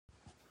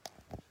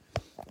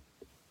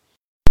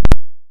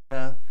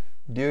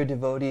Dear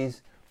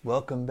devotees,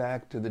 welcome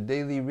back to the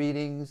daily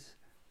readings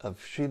of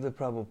Srila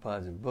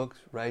Prabhupada's books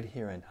right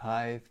here in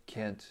Hythe,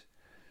 Kent,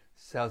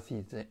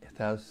 southeast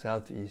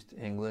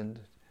England,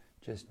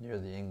 just near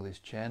the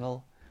English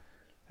Channel.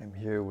 I'm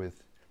here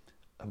with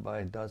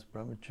Abhay Das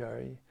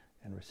Brahmachari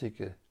and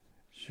Rasika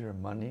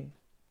Shiromani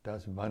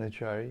Das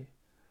Banachari,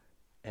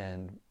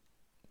 and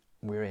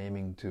we're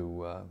aiming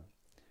to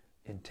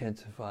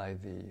intensify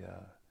the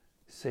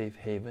safe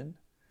haven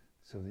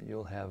so that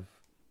you'll have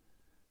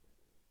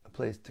a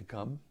place to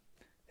come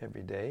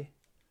every day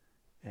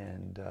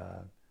and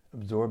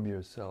absorb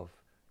yourself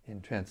in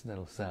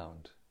transcendental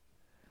sound.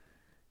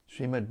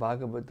 Srimad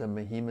Bhagavatam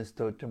Mahima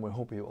Stotram, we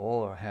hope you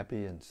all are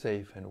happy and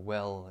safe and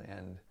well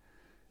and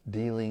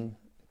dealing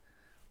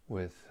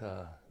with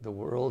the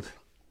world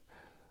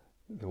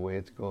the way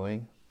it's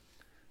going.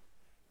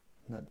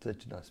 Not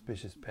such an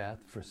auspicious path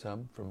for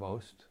some, for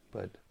most,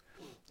 but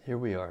here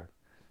we are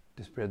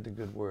to spread the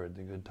good word,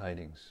 the good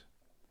tidings.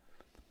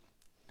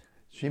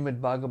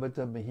 Srimad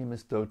Bhagavatam Mahima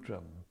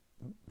Stotram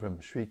from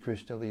Sri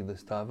Krishna Lila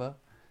Stava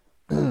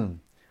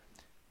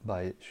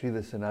by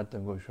Srila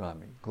Sanatana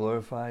Goswami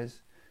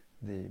glorifies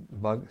the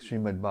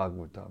Srimad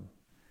Bhagavatam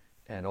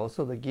and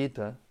also the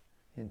Gita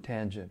in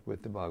tangent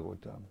with the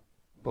Bhagavatam,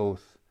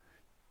 both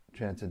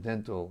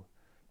transcendental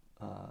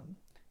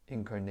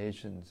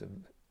incarnations of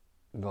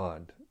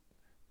God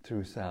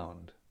through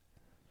sound.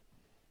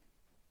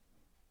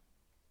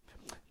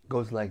 It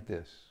goes like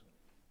this.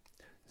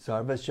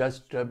 Sarva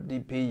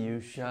Shastrabdi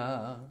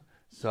Piyusha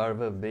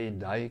Sarva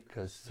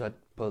Vedaika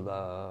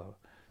Satpala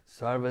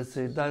Sarva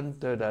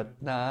Siddhanta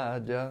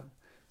Ratnaja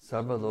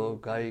Sarva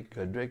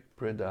Lokaika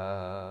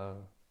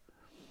Drikprada.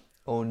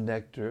 O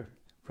nectar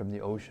from the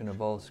ocean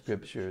of all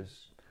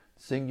scriptures,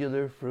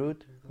 singular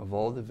fruit of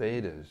all the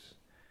Vedas,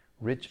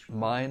 rich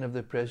mine of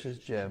the precious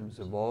gems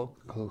of all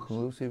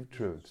conclusive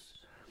truths,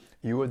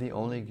 you are the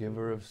only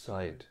giver of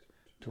sight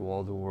to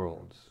all the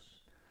worlds.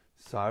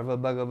 Sarva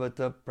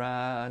Bhagavata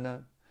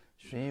Prana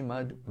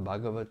Srimad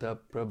Bhagavata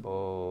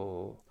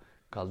Prabho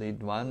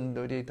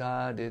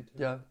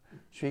Kalidvanduditaditya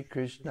Sri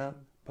Krishna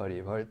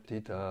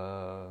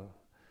Parivartita.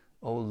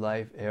 O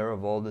life air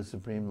of all the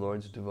Supreme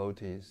Lord's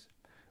devotees,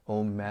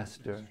 O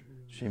Master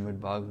Srimad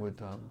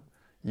Bhagavatam,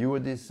 you are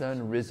the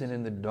sun risen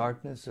in the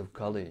darkness of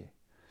Kali.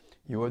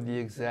 You are the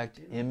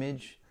exact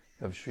image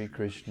of Sri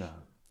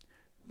Krishna.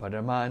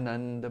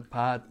 Paramananda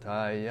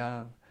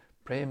Pataya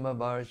Prema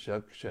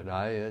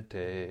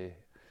Varshakshadayate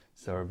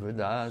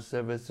Sarvada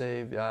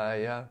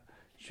Sarvasevyaya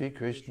Sri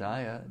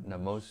Krishnaya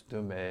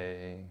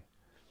Namostume.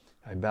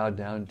 I bow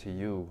down to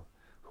you,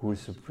 who is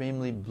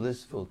supremely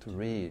blissful to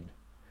read.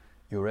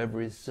 Your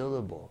every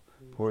syllable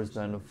pours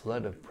down a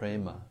flood of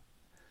prema.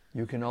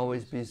 You can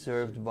always be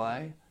served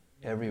by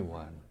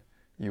everyone.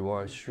 You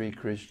are Sri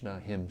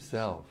Krishna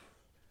himself.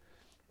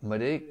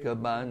 Madeka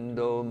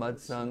Bando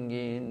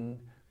Matsangin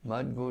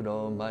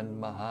Madguro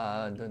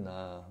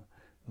Madmahadana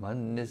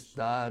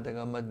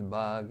Madnistadaga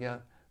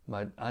Madbhagya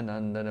Mad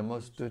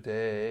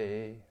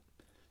Anandanamostute.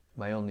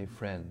 My only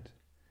friend,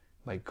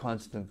 my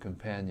constant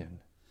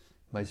companion,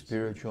 my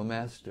spiritual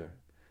master,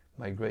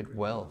 my great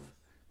wealth,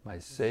 my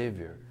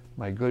savior,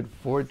 my good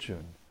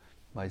fortune,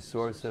 my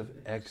source of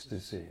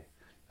ecstasy,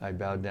 I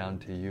bow down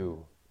to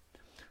you.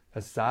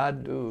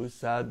 Asadu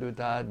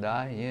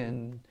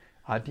sadutadayin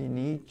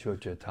atini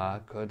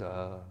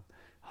chochatakada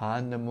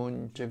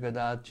hanamun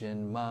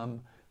chagadachin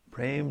mam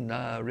prem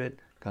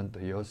narit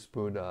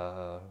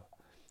kantayospuda.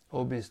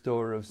 O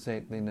bestower of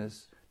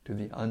saintliness to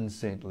the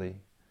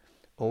unsaintly,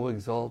 O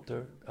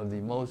exalter of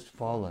the most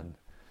fallen,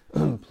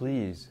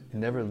 please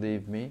never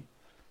leave me.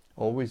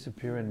 Always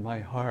appear in my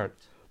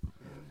heart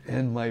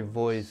and my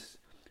voice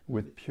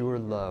with pure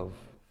love.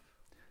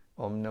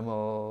 Om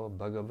Namo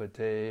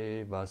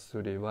Bhagavate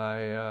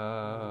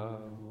Vasudevaya.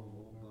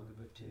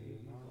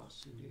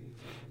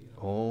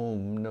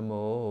 Om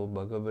Namo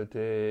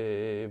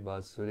Bhagavate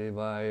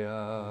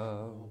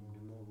Vasudevaya.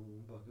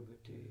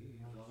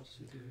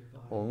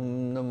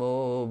 Om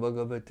Namo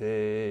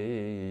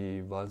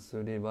Bhagavate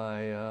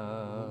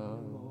Vasudevaya.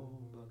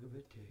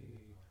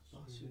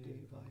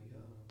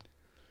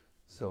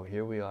 So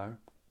here we are.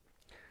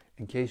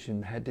 In case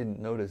you didn't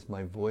notice,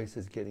 my voice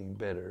is getting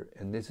better,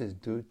 and this is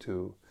due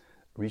to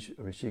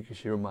Rishika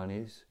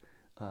Shiromani's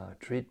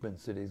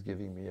treatments that he's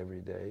giving me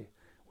every day,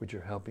 which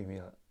are helping me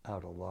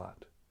out a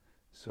lot.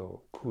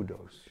 So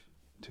kudos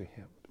to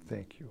him.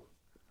 Thank you.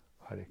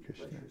 Hare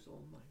Krishna.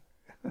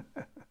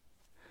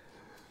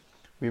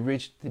 We've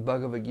reached the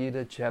Bhagavad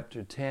Gita,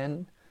 chapter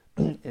 10,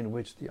 in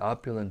which the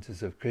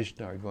opulences of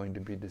Krishna are going to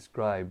be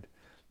described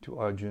to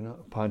Arjuna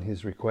upon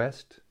his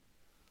request.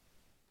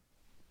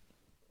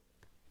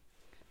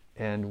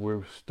 And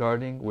we're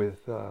starting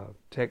with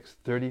text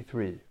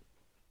 33.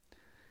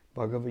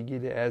 Bhagavad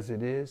Gita as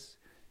it is,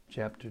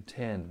 chapter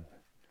 10,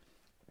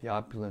 the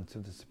opulence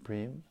of the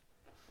Supreme,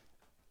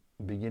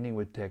 beginning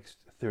with text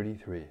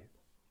 33.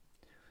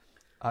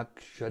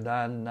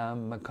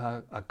 Akshadanam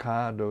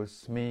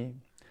akadosmi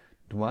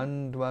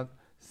dvandvak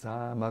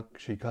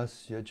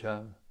samakshikasya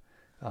cha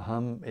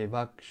aham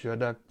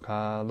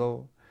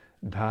evakshadakalo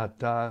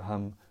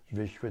Dhataham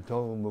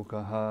Vishvato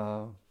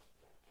Mukhaha.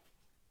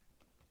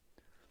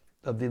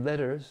 Of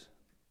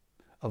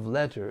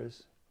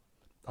letters,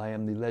 I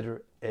am the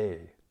letter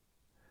A.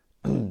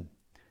 And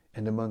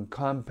among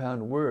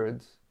compound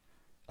words,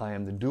 I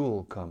am the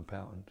dual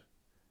compound.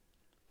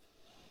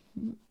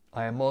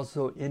 I am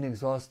also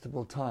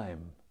inexhaustible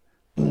time,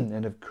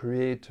 and of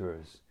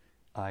creators,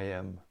 I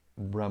am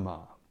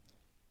Brahma.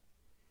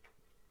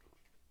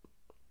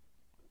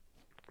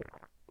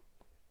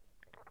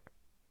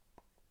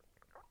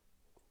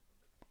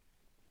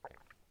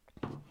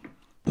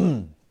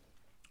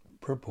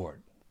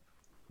 Purport.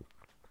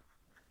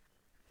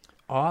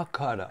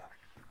 Akara,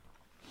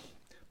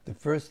 the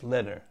first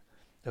letter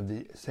of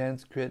the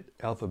Sanskrit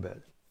alphabet,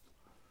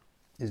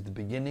 is the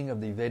beginning of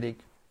the Vedic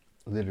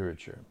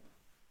literature.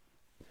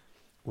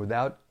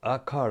 Without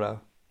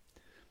akara,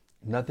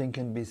 nothing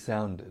can be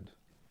sounded.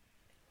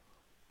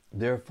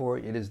 Therefore,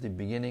 it is the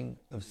beginning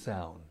of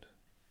sound.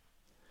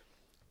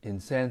 In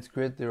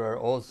Sanskrit, there are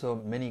also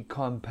many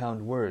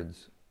compound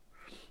words,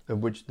 of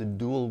which the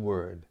dual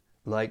word,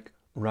 like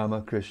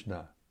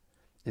Ramakrishna,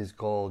 is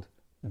called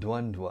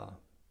Dvandva.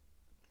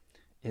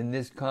 In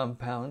this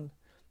compound,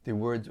 the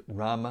words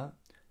Rama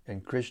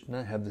and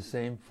Krishna have the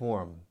same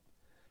form,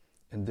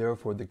 and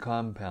therefore the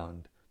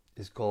compound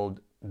is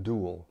called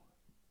dual.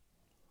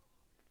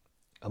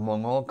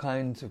 Among all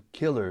kinds of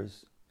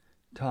killers,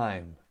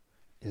 time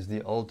is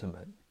the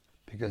ultimate,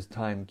 because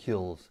time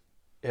kills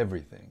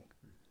everything.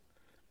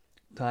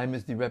 Time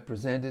is the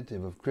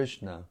representative of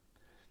Krishna,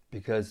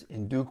 because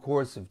in due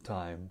course of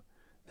time,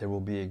 there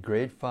will be a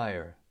great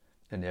fire,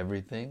 and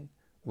everything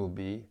will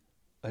be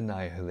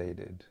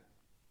annihilated.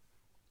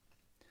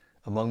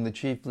 Among the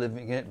chief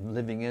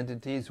living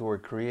entities who are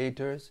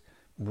creators,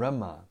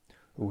 Brahma,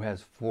 who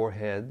has 4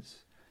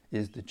 heads,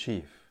 is the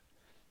chief.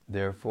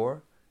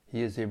 Therefore,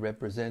 he is a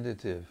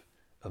representative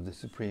of the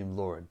Supreme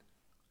Lord,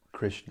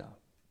 Krishna.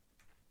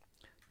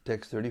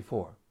 Text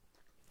 34.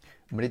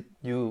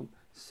 Mrityu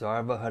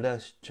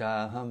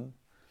sarvaharaschaham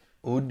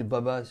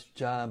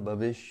udbhavascha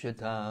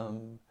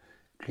bhavishyatam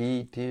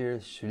kritir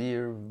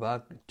shrir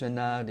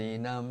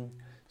vaktanadinam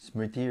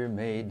smritir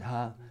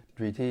medha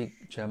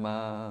dritik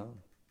chama.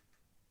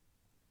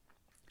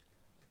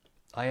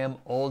 I am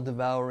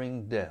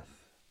all-devouring death,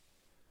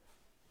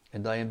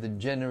 and I am the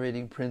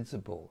generating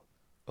principle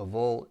of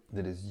all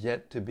that is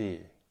yet to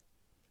be.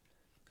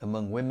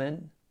 Among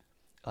women,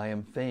 I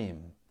am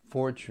fame,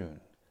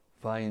 fortune,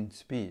 fine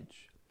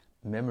speech,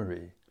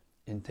 memory,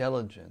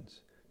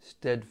 intelligence,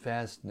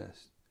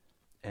 steadfastness,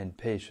 and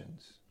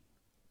patience.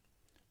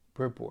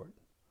 Purport.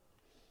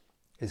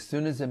 As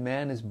soon as a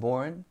man is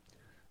born,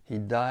 he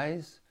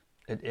dies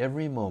at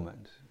every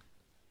moment.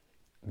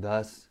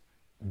 Thus,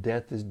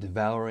 death is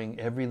devouring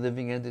every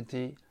living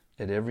entity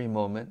at every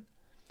moment,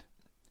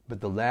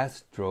 but the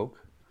last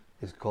stroke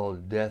is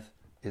called death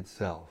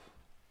itself.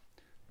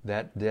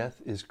 That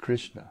death is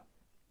Krishna.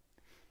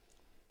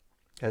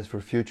 As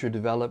for future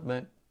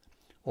development,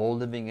 all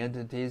living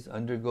entities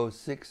undergo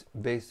 6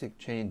 basic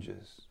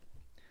changes.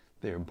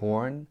 They are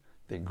born,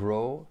 they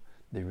grow,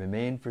 they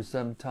remain for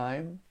some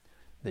time,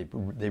 they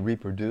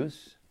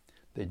reproduce,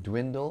 they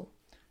dwindle,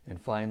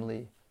 and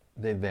finally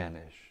they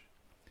vanish.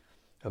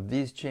 Of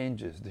these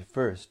changes, the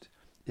first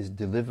is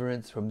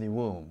deliverance from the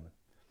womb,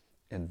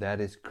 and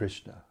that is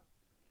Krishna.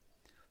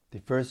 The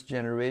first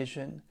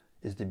generation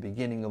is the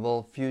beginning of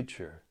all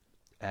future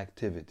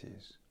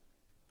activities.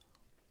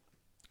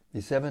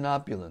 The 7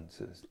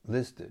 opulences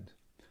listed,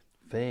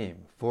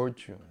 fame,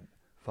 fortune,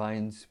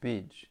 fine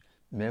speech,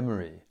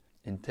 memory,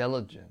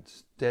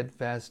 intelligence,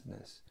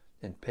 steadfastness,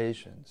 and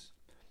patience,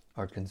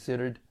 are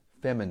considered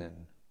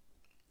feminine.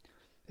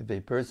 If a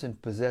person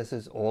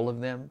possesses all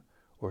of them,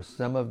 or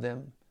some of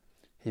them,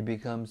 he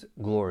becomes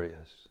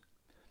glorious.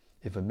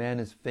 If a man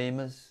is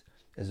famous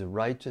as a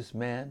righteous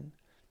man,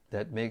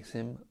 that makes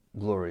him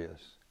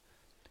glorious.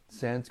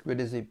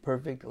 Sanskrit is a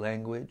perfect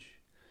language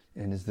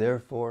and is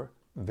therefore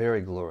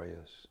very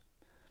glorious.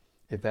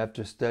 If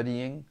after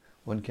studying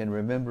one can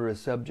remember a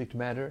subject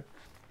matter,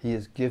 he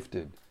is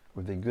gifted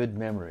with a good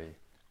memory,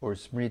 or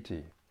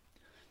smriti,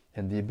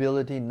 and the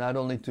ability not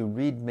only to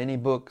read many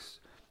books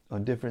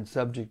on different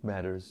subject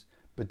matters,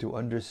 but to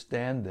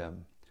understand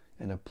them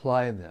and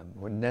apply them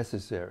when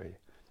necessary,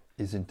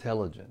 is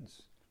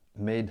intelligence,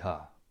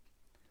 medha.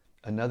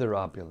 Another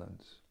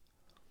opulence.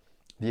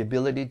 The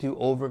ability to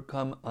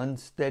overcome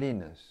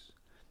unsteadiness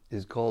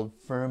is called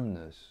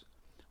firmness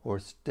or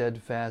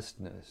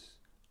steadfastness,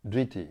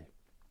 driti.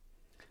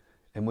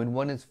 And when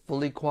one is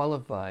fully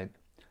qualified,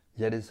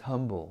 yet is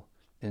humble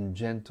and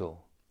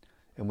gentle,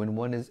 and when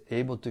one is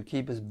able to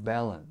keep his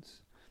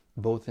balance,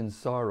 both in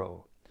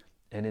sorrow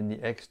and in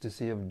the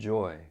ecstasy of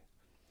joy,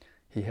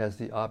 he has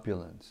the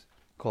opulence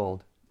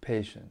called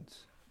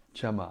patience,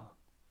 chama.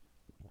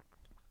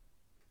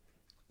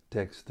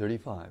 Text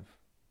 35.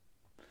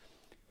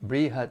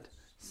 Brihat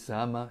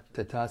sama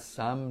tata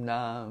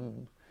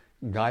samnam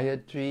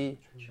Gayatri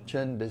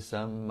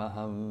chandasam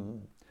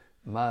maham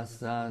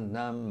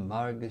masanam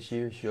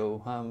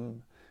margashirshoham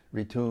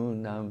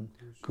ritunam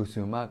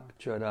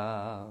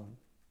kusumakchara.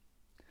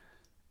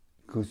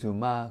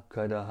 Kusuma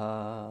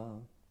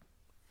Kadaha.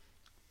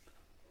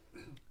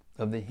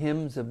 Of the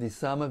hymns of the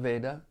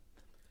Samaveda,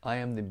 I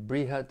am the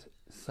Brihat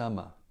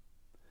Sama,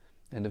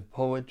 and of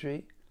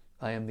poetry,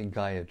 I am the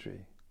Gayatri.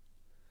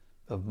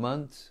 Of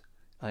months,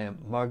 I am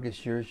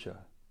Margashirsha,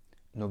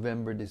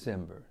 November,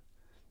 December,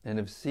 and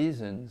of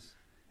seasons,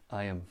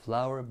 I am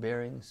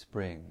flower-bearing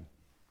spring.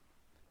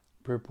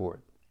 Purport.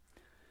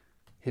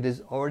 It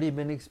has already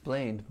been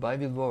explained by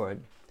the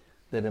Lord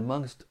that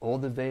amongst all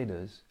the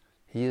Vedas,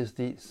 he is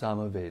the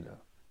Samaveda.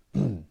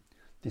 The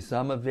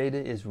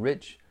Samaveda is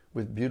rich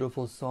with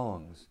beautiful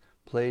songs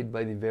played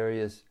by the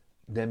various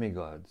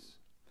demigods.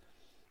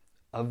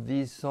 Of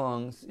these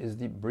songs is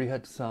the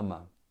Brihat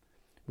Sama,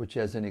 which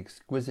has an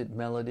exquisite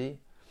melody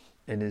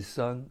and is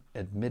sung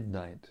at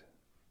midnight.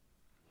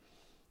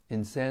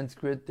 In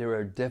Sanskrit, there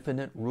are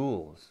definite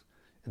rules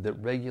that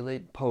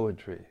regulate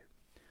poetry.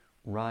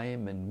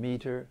 Rhyme and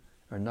meter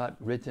are not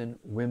written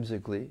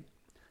whimsically,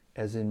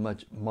 as in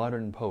much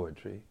modern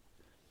poetry.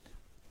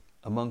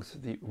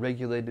 Amongst the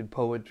regulated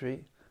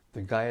poetry,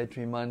 the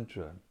Gayatri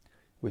Mantra,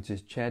 which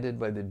is chanted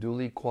by the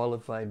duly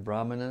qualified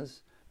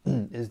brahmanas,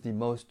 is the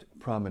most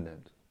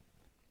prominent.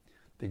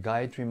 The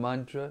Gayatri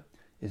Mantra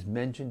is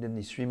mentioned in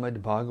the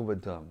Srimad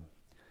Bhagavatam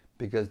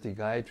because the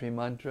Gayatri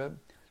Mantra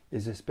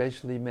is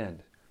especially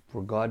meant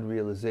for God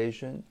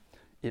realization.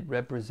 It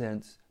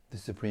represents the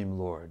Supreme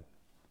Lord.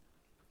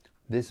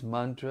 This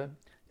mantra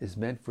is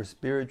meant for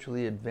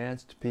spiritually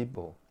advanced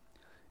people,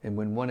 and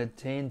when one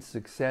attains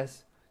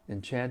success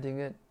in chanting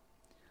it,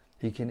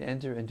 he can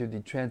enter into the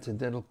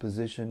transcendental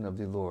position of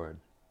the Lord.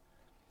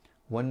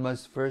 One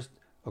must first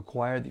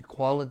acquire the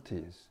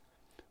qualities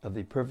of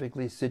the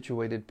perfectly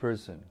situated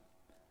person,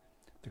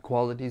 the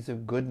qualities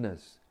of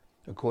goodness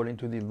according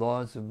to the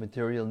laws of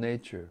material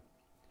nature,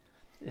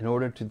 in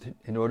order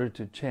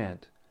to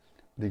chant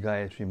the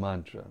Gayatri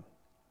Mantra.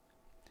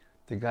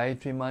 The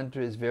Gayatri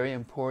Mantra is very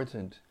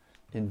important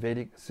in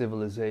Vedic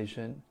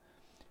civilization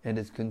and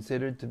is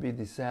considered to be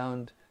the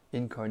sound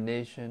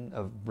incarnation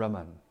of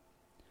Brahman.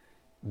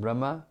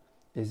 Brahma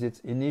is its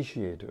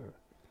initiator,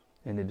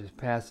 and it is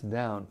passed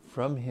down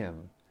from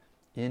him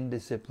in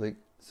disciplic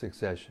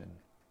succession.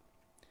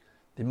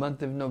 The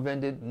month of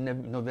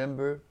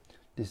November,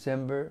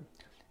 December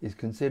is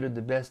considered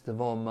the best of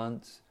all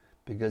months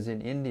because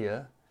in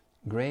India,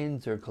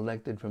 grains are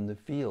collected from the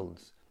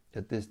fields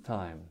at this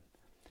time,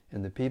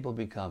 and the people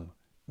become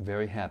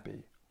very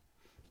happy.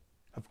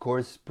 Of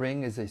course,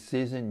 spring is a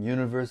season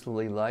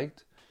universally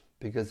liked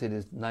because it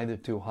is neither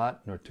too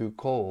hot nor too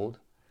cold,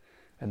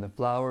 and the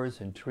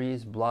flowers and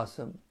trees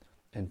blossom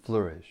and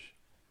flourish.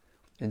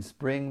 In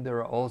spring, there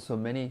are also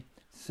many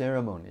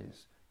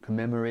ceremonies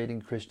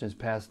commemorating Krishna's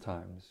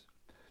pastimes.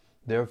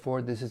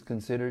 Therefore, this is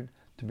considered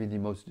to be the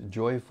most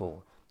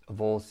joyful of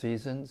all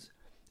seasons,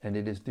 and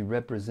it is the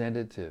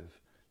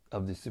representative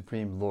of the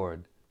Supreme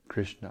Lord,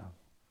 Krishna.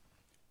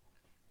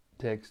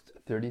 Text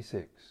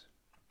 36.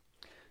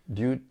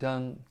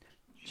 Dyutang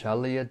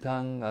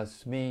chalayatang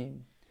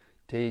asmi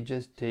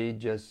tejas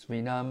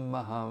tejasvinam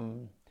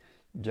maham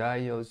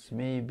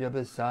jayosmi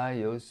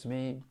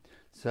vyavasayosmi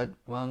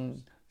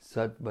satvang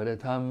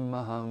satvaratam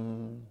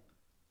maham.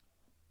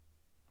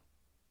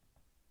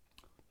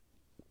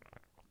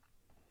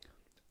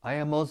 I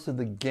am also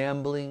the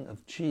gambling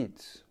of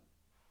cheats,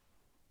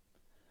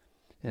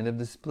 and of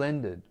the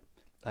splendid,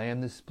 I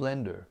am the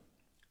splendor.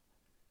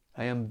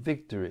 I am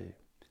victory,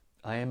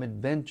 I am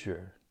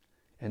adventure,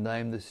 and I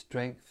am the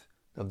strength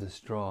of the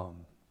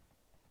strong.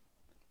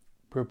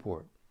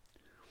 Purport.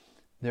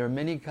 There are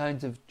many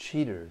kinds of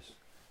cheaters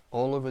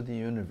all over the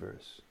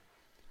universe.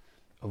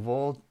 Of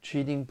all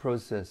cheating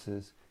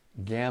processes,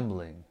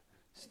 gambling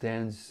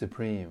stands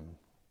supreme,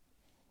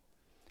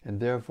 and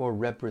therefore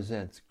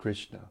represents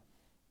Krishna.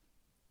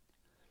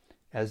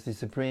 As the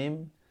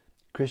Supreme,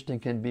 Krishna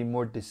can be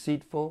more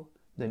deceitful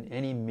than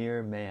any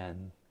mere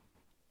man.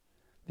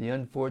 The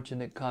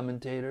unfortunate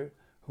commentator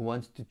who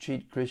wants to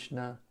cheat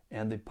Krishna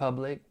and the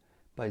public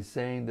by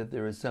saying that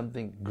there is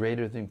something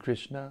greater than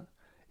Krishna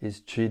is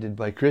cheated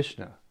by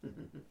Krishna.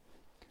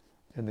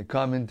 And the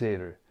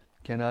commentator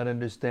cannot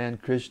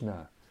understand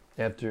Krishna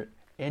after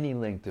any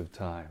length of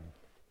time.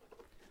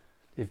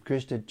 If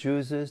Krishna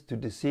chooses to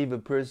deceive a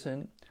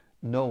person,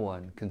 no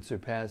one can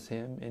surpass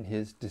him in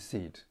his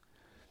deceit.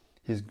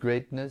 His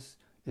greatness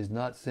is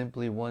not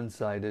simply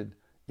one-sided,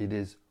 it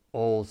is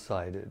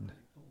all-sided.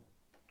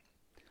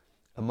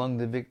 Among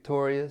the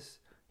victorious,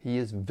 he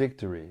is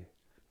victory.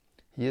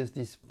 He is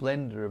the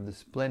splendor of the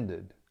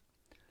splendid.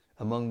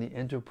 Among the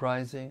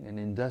enterprising and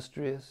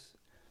industrious,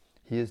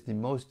 he is the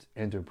most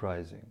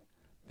enterprising,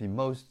 the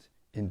most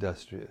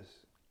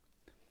industrious.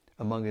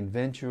 Among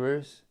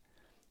adventurers,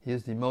 he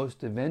is the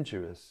most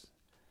adventurous.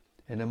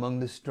 And among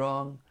the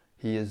strong,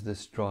 he is the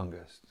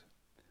strongest.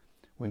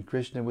 When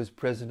Krishna was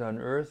present on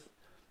earth,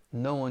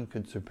 no one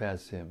could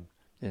surpass him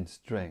in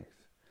strength.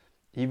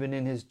 Even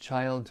in his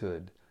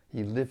childhood,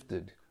 he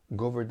lifted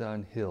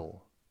Govardhan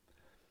Hill.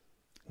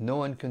 No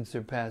one can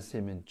surpass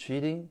him in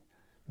cheating,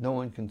 no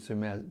one can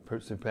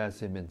surpass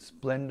him in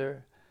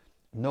splendor,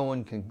 no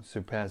one can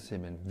surpass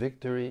him in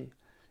victory,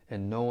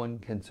 and no one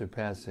can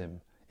surpass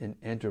him in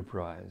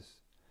enterprise,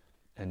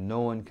 and no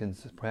one can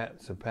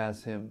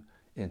surpass him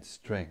in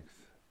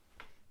strength.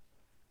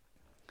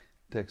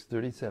 Text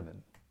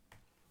 37.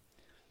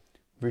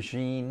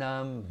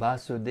 Vrishinam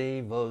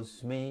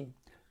Vasudevosmi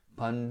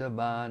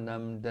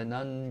Pandavanam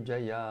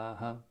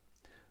Dhananjayaha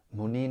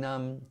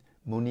Muninam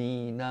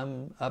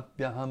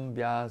Apyaham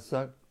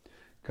Vyasak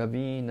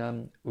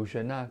Kavinam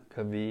Ushana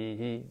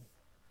Kavihi.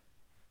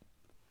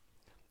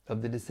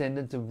 Of the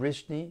descendants of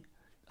Vrishni,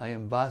 I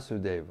am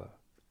Vasudeva,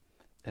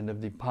 and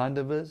of the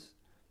Pandavas,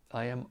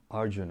 I am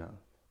Arjuna.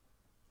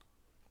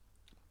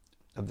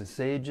 Of the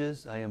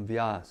sages, I am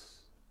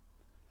Vyas,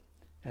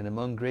 and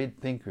among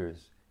great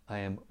thinkers, I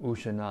am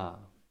Ushana.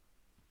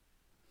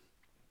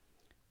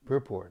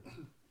 Purport.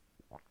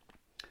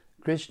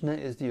 Krishna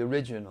is the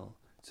original,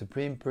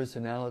 Supreme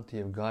Personality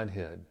of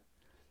Godhead,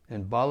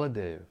 and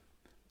Baladev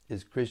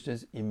is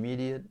Krishna's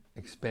immediate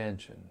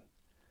expansion.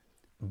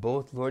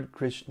 Both Lord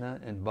Krishna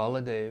and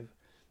Baladev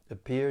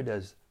appeared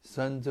as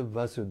sons of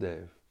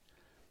Vasudeva,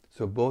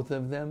 so both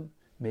of them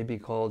may be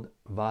called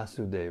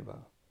Vasudeva.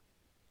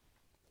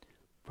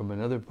 From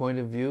another point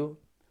of view,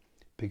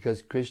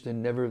 because Krishna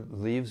never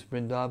leaves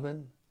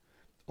Vrindavan,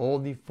 all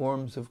the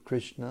forms of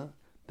Krishna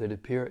that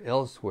appear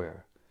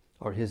elsewhere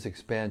are his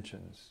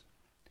expansions.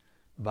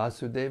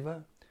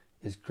 Vasudeva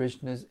is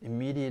Krishna's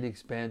immediate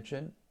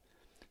expansion,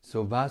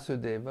 so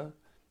Vasudeva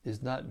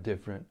is not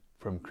different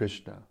from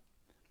Krishna.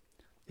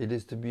 It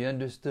is to be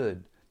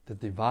understood that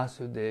the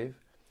Vasudeva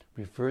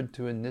referred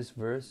to in this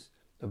verse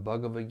of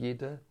Bhagavad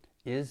Gita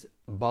is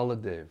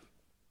Baladev,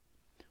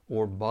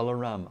 or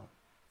Balarama,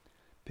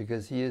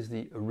 because he is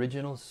the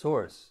original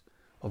source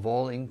of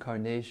all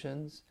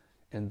incarnations,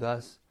 and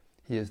thus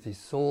he is the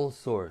sole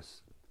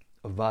source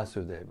of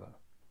Vasudeva.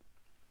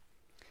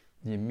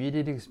 The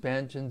immediate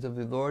expansions of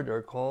the Lord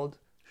are called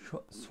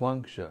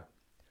Swanksha,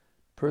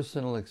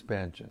 personal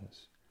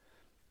expansions,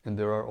 and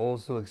there are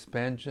also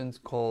expansions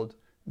called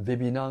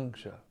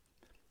Vibhinangsha,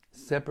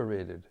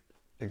 separated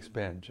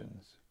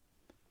expansions.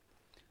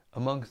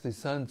 Amongst the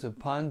sons of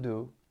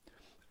Pandu,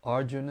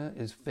 Arjuna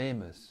is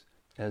famous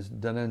as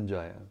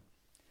Dhananjaya.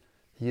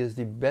 He is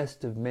the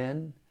best of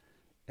men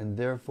and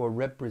therefore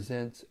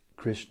represents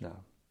Krishna.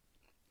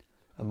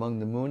 Among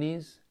the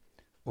Munis,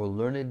 or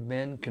learned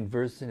men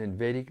conversant in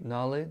Vedic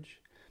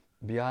knowledge,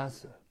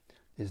 Vyasa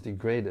is the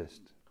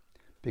greatest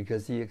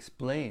because he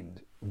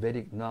explained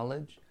Vedic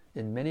knowledge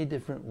in many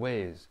different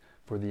ways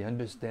for the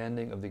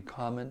understanding of the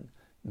common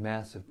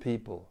mass of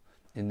people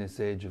in this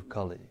age of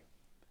Kali.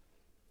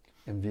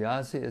 And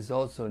Vyasa is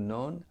also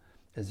known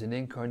as an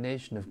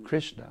incarnation of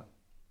Krishna.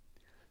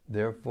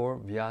 Therefore,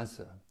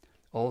 Vyasa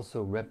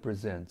also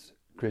represents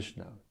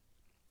Krishna.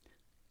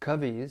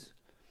 Kavis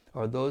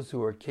are those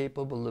who are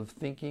capable of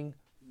thinking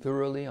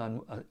thoroughly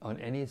on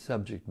any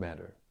subject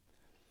matter.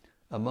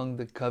 Among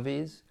the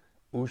Kavis,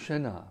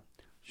 Ushana,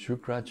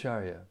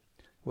 Shukracharya,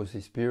 was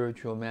the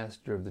spiritual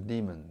master of the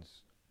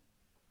demons.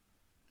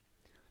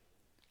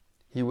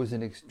 He was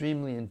an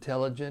extremely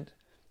intelligent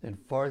and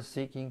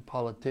far-seeking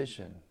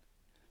politician.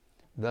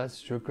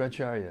 Thus,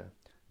 Shukracharya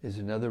is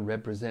another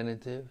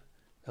representative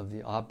of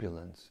the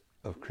opulence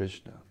of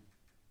Krishna.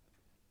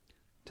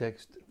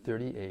 Text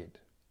 38.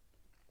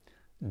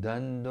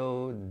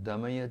 Dando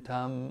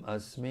damayatam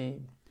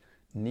asmi,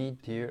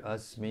 nitir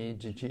asmi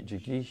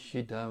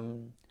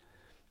jikishitam,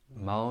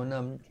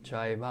 maunam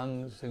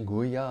chaivang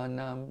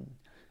sanguyanam,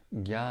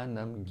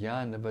 jnanam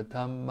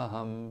jnanavatam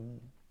maham.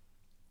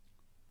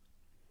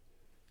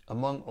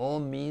 Among all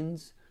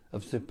means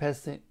of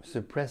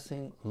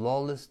suppressing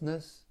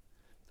lawlessness,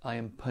 I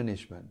am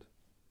punishment,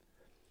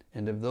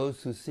 and of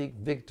those who seek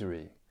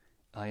victory,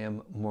 I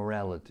am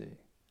morality.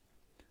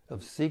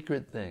 Of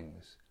secret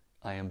things,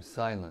 I am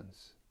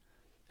silence,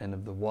 and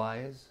of the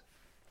wise,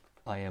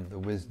 I am the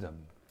wisdom.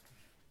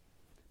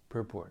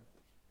 Purport.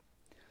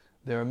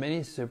 There are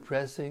many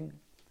suppressing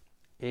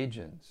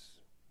agents,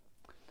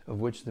 of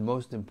which the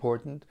most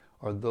important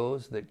are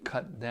those that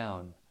cut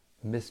down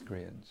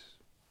miscreants.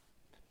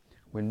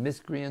 When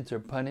miscreants are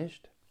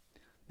punished,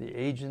 the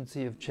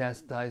agency of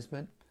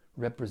chastisement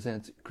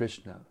represents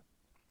Krishna.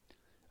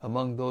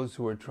 Among those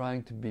who are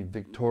trying to be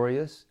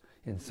victorious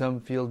in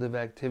some field of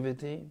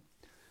activity,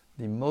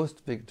 the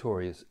most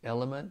victorious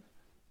element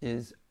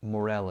is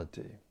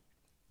morality.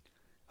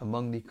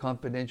 Among the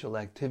confidential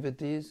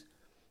activities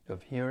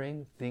of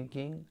hearing,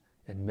 thinking,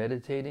 and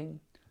meditating,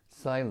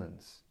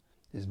 silence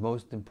is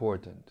most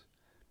important,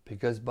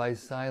 because by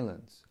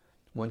silence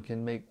one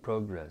can make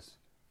progress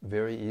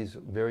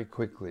very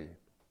quickly.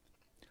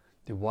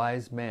 The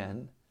wise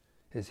man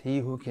is he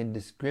who can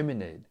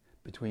discriminate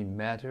between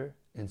matter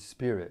and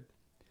spirit,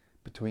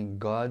 between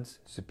God's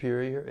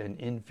superior and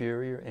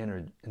inferior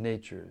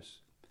natures.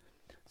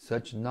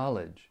 Such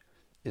knowledge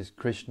is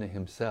Krishna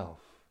himself.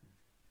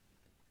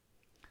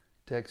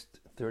 Text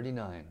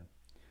 39.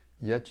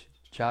 Yach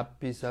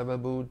chapi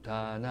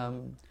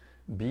sarvabhutanam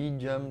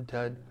bijam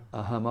tad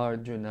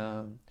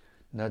ahamarjuna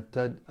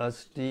natad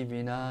asti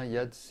vina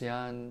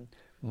yatsyan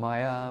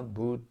maya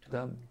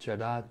bhutam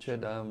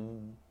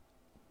chadachadam.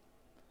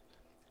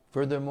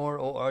 Furthermore,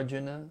 O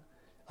Arjuna,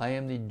 I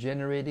am the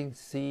generating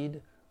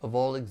seed of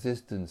all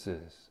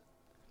existences.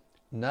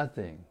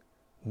 Nothing,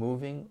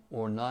 moving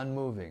or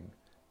non-moving,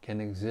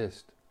 can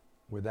exist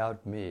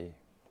without me.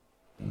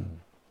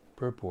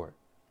 Purport.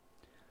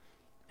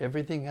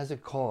 Everything has a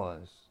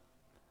cause,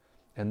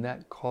 and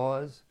that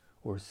cause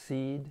or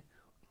seed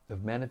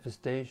of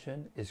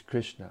manifestation is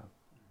Krishna.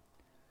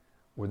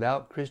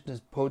 Without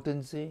Krishna's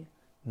potency,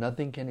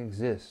 nothing can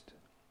exist,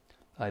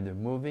 either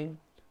moving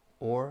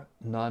or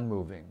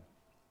non-moving.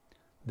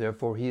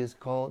 Therefore, he is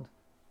called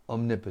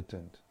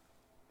omnipotent.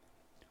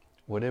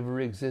 Whatever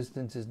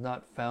existence is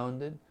not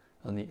founded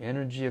on the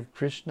energy of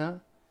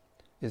Krishna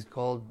is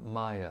called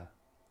Maya,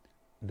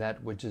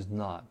 that which is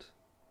not.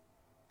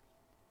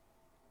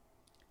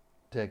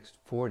 Text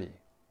 40.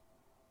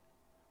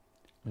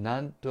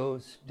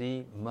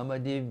 Nantosti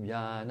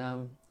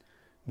mamadivyanam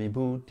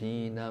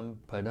vibhutinam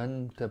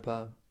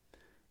padantapa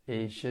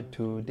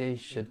eshatu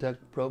deshatak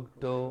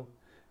prokto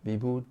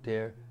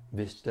vibhuter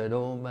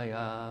vistado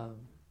maya.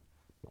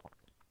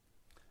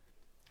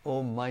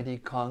 O mighty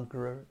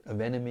conqueror of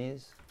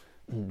enemies,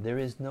 there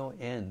is no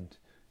end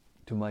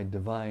to my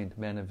divine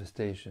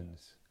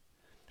manifestations.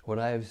 What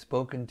I have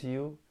spoken to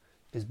you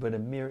is but a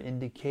mere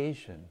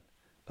indication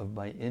of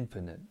my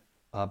infinite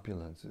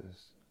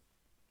opulences.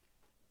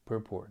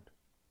 Purport.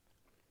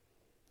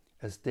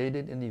 As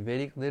stated in the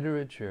Vedic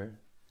literature,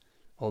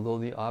 although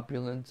the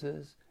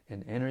opulences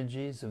and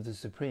energies of the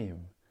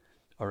Supreme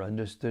are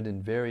understood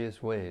in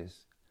various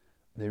ways,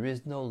 there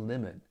is no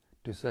limit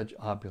to such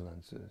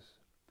opulences.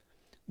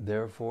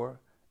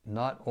 Therefore,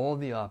 not all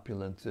the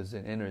opulences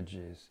and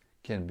energies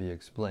can be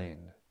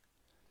explained.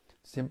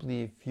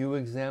 Simply a few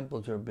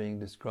examples are being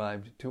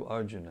described to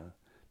Arjuna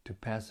to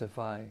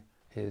pacify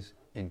his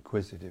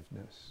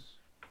inquisitiveness.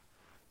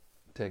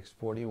 Text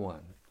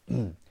 41.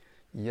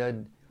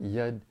 Yad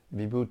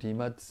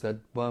vibhutimat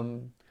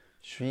sattvam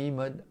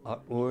Srimad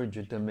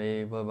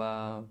urjitameva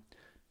va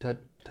tat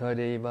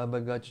tadeva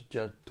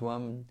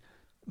bhagachatvam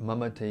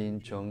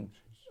mamate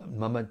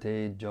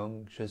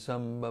jong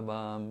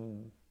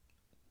shasambhavam.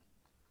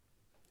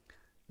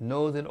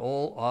 Know that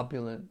all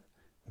opulent,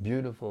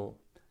 beautiful,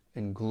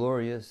 and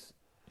glorious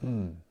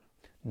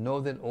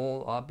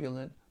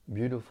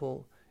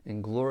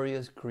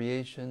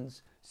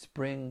creations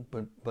spring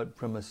but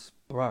from a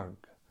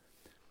spark.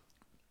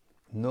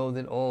 Know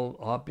that all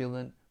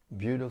opulent,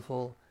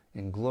 beautiful,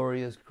 and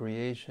glorious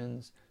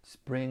creations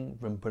spring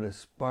from but a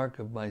spark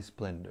of my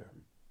splendor.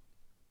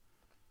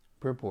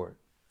 Purport.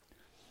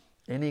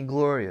 Any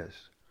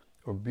glorious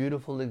or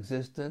beautiful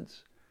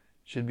existence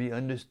should be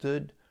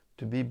understood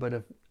to be but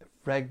a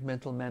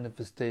fragmental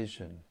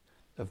manifestation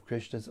of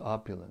Krishna's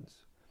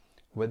opulence,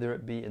 whether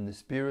it be in the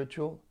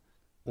spiritual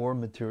or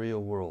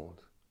material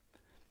world.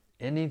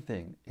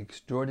 Anything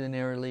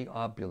extraordinarily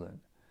opulent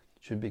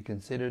should be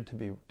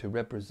considered to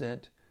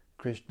represent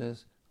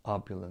Krishna's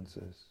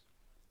opulences.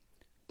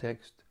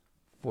 Text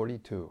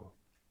 42.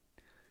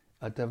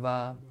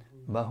 Atava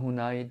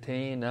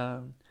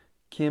bahunaitena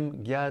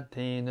kim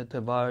gyatena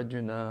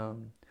tavarjuna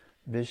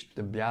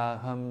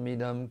vishtabhyaham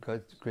idam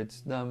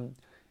kritsnam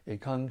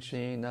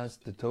ekankshena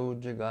stato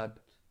jagat.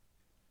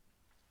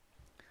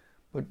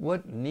 But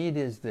what need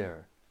is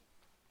there,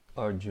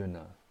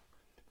 Arjuna,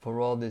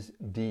 for all this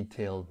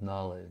detailed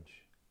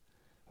knowledge?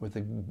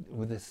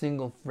 With a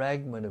single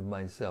fragment of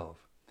myself,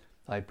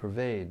 I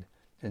pervade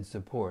and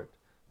support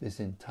this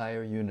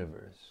entire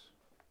universe.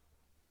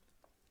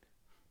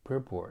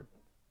 Purport.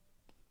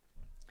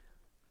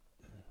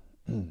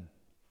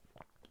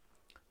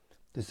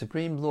 The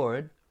Supreme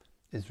Lord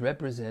is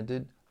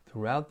represented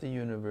throughout the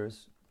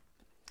universe.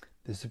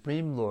 The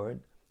Supreme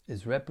Lord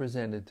is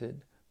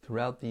represented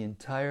throughout the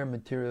entire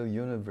material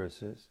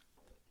universes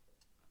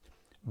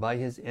by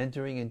his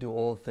entering into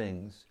all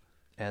things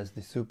as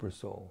the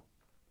Supersoul.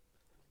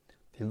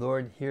 The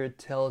Lord here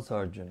tells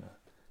Arjuna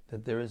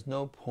that there is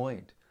no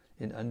point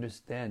in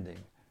understanding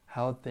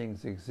how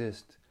things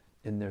exist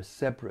in their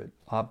separate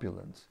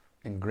opulence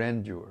and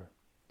grandeur.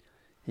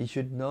 He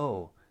should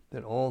know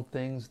that all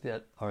things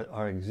that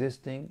are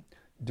existing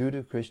due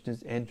to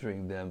Krishna's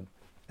entering them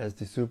as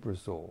the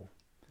Supersoul.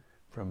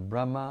 From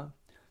Brahma,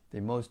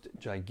 the most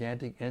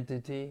gigantic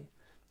entity,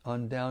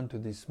 on down to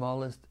the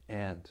smallest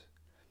ant,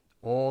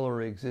 all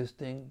are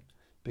existing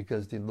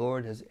because the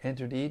Lord has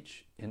entered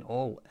each and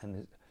all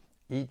and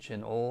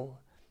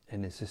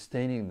is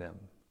sustaining them.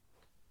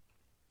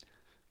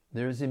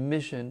 There is a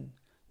mission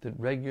that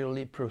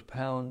regularly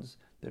propounds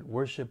that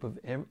worship of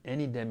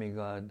any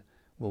demigod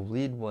will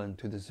lead one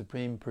to the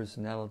Supreme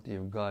Personality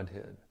of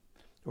Godhead,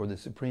 or the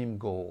Supreme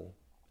Goal.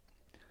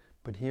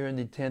 But here in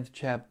the 10th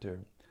chapter,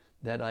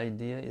 that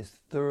idea is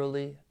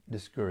thoroughly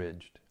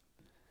discouraged.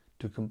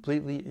 To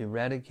completely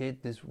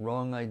eradicate this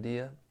wrong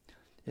idea,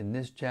 in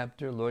this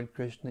chapter, Lord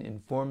Krishna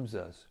informs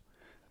us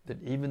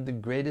that even the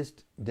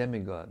greatest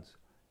demigods,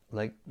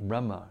 like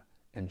Brahma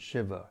and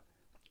Shiva,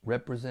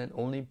 represent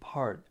only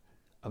part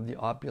of the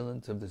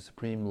opulence of the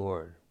Supreme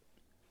Lord.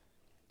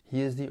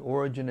 He is the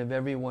origin of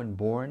everyone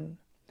born,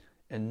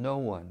 and no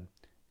one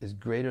is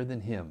greater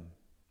than him.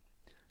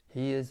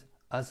 He is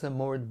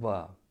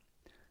asamordva,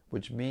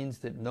 which means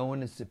that no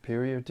one is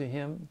superior to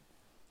him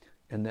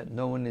and that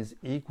no one is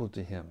equal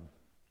to him.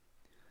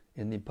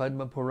 In the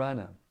Padma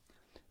Purana,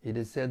 it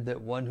is said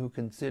that one who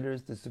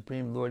considers the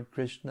Supreme Lord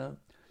Krishna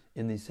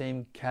in the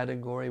same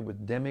category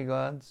with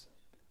demigods,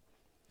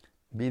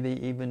 be they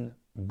even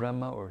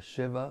Brahma or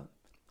Shiva,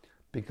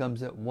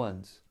 becomes at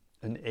once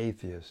an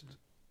atheist.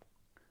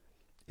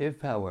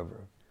 If,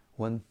 however,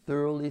 one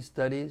thoroughly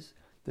studies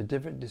the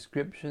different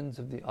descriptions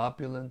of the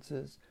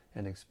opulences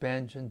and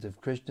expansions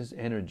of Krishna's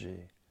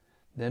energy,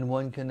 then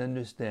one can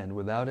understand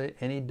without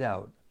any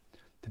doubt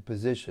the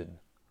position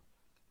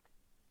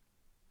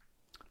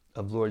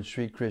of Lord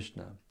Sri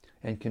Krishna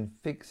and can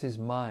fix his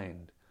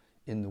mind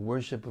in the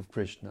worship of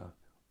Krishna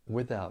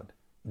without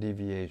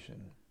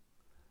deviation.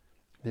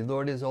 The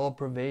Lord is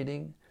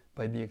all-pervading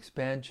by the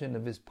expansion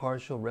of his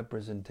partial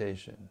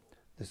representation,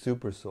 the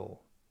Supersoul,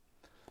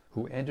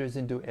 who enters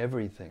into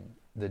everything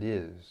that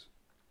is.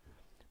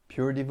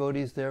 Pure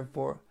devotees,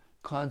 therefore,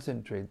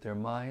 concentrate their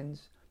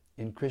minds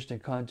in Krishna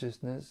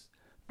consciousness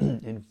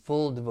in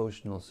full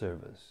devotional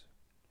service.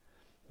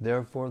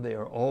 Therefore, they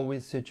are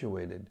always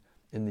situated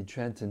in the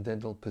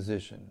transcendental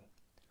position.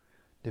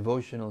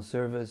 Devotional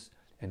service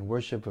and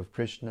worship of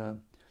Krishna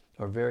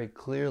are very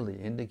clearly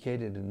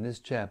indicated in this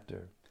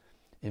chapter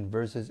in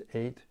verses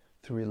 8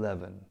 through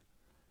 11.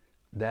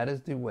 That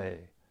is the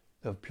way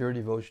of pure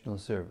devotional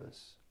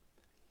service.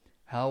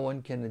 How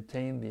one can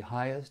attain the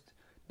highest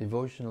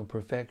devotional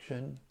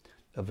perfection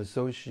of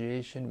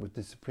association with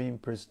the Supreme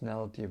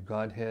Personality of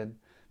Godhead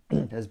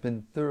has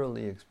been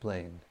thoroughly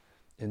explained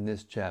in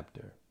this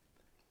chapter.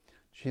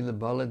 Srila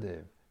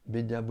Baladev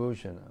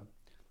Vidyabhushana,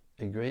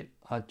 a great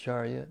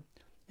acharya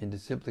in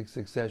disciplic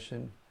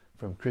succession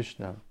from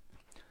Krishna,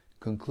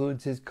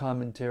 concludes his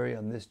commentary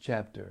on this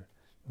chapter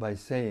by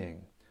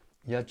saying,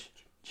 Yach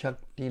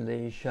Chakti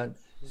Leshat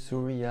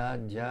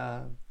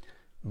Suryadya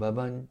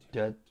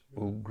Bhavanjat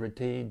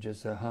Ugrate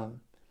Jasaha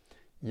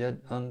Yad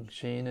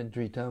Ankshena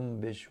Dritam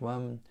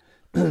Vishwam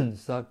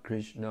Sa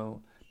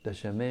Krishno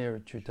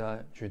Dashamer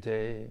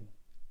Chute.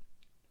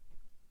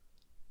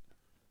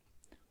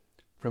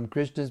 From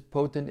Krishna's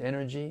potent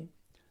energy,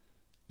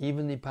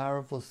 even the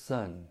powerful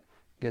sun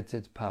gets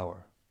its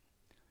power.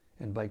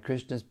 And by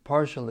Krishna's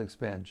partial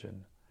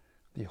expansion,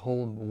 the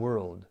whole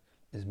world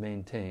is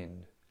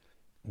maintained.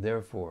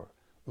 Therefore,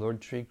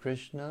 Lord Sri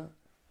Krishna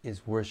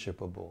is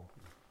worshipable.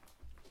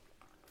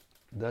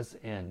 Thus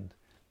end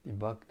the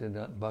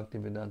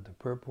Bhaktivedanta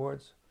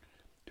purports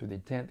to the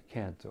 10th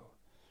canto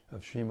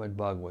of Srimad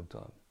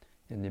Bhagavatam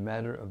in the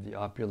matter of the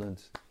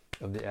opulence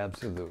of the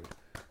Absolute.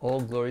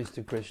 All glories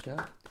to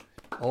Krishna,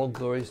 all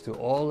glories to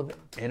all of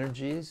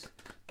energies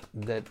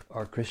that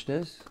are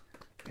Krishna's,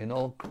 and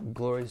all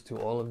glories to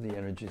all of the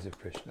energies of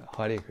Krishna.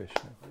 Hare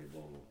Krishna.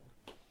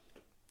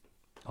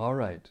 All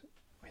right,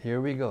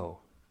 here we go.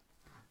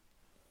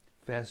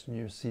 Fasten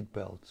your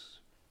seatbelts.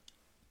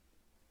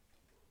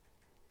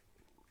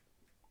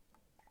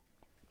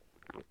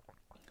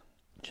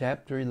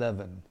 Chapter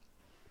 11,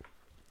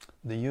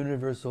 the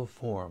Universal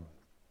Form.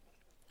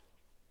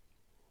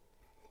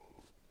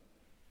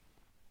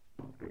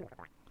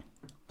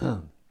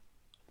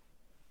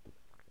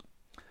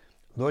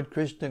 Lord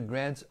Krishna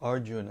grants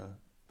Arjuna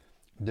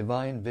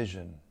divine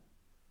vision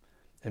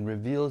and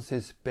reveals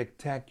his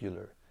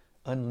spectacular,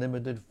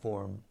 unlimited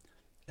form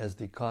as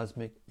the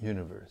cosmic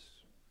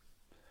universe.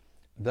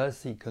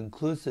 Thus he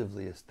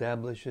conclusively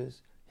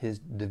establishes his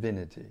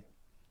divinity.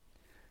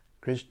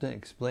 Krishna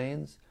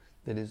explains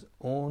that his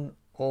own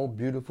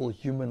all-beautiful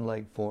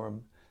human-like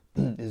form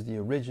is the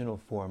original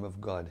form of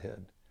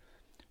Godhead.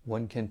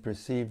 One can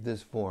perceive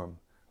this form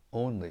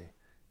only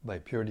by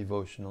pure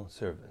devotional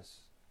service.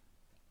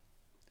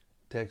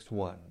 Text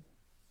 1.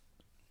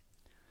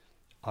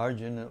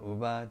 Arjuna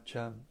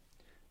uvacha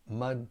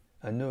mad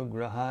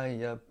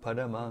anugrahaya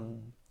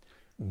paramam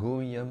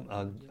guyam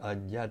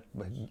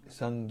adyatma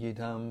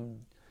sangitam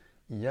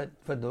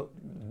yatvayoktam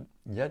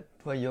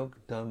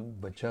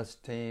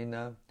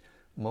vachastena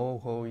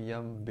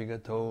mohoyam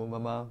bigato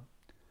mama.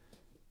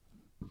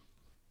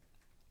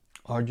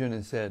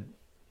 Arjuna said,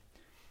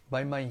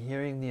 by my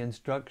hearing the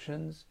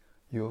instructions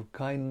you have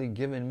kindly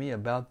given me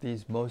about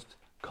these most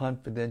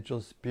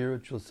confidential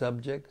spiritual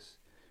subjects,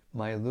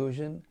 my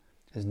illusion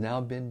has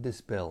now been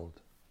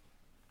dispelled.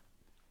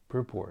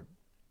 Purport.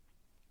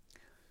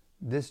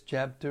 This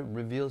chapter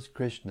reveals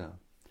Krishna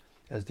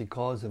as the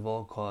cause of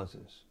all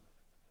causes.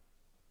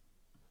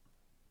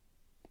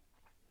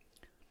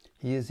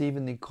 He is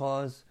even the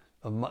cause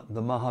of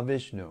the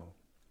Mahavishnu,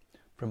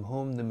 from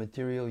whom the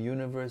material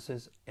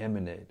universes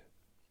emanate.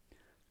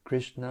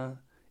 Krishna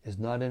is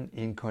not an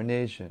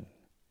incarnation.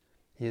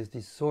 He is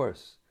the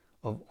source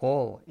of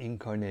all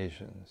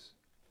incarnations.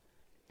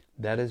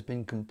 That has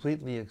been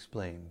completely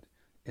explained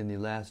in the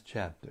last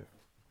chapter.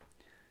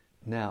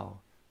 Now,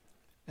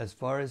 as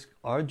far as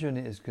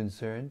Arjuna is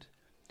concerned,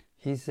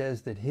 he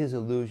says that his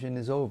illusion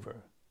is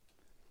over.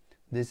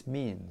 This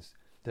means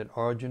that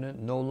Arjuna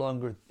no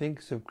longer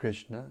thinks of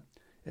Krishna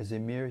as a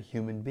mere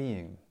human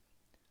being,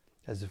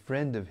 as a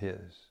friend of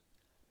his,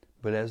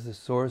 but as the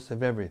source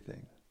of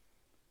everything.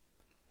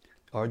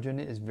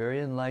 Arjuna is very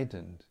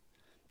enlightened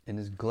and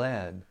is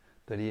glad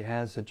that he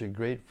has such a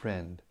great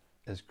friend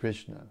as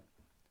Krishna.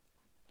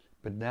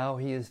 But now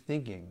he is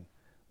thinking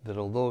that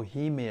although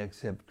he may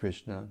accept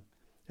Krishna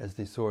as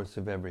the source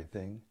of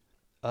everything,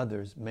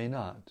 others may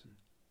not.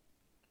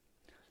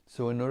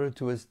 So in order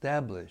to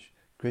establish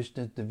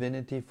Krishna's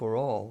divinity for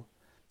all,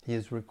 he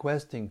is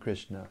requesting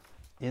Krishna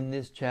in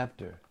this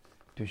chapter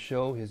to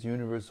show his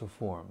universal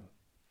form.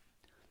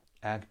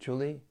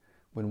 Actually,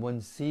 when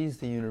one sees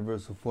the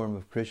universal form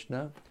of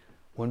Krishna,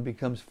 one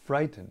becomes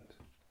frightened,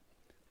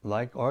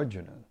 like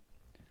Arjuna.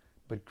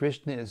 But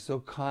Krishna is so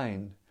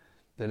kind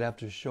that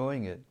after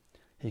showing it,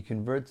 he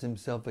converts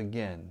himself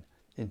again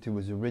into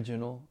his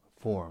original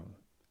form.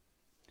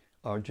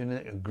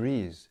 Arjuna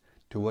agrees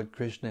to what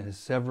Krishna has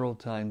several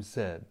times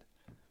said.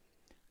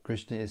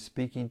 Krishna is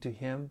speaking to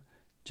him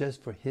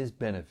just for his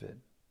benefit.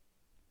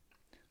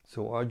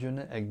 So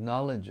Arjuna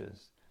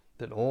acknowledges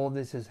that all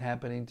this is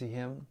happening to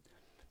him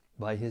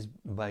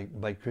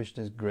by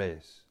Krishna's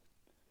grace.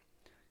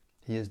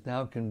 He is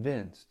now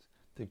convinced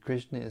that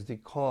Krishna is the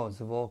cause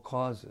of all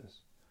causes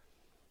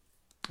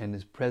and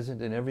is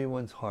present in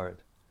everyone's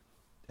heart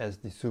as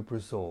the Super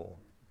Soul.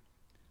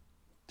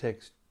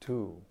 Text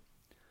 2.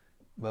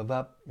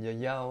 Vavap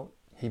yayau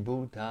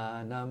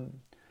hibhutanam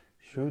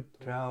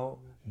shutrau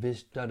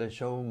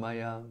vishtadasho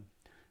maya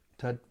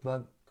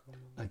tatvak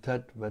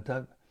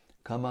atatvatak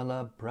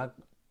kamala prak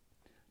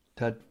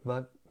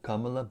tatvak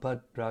kamala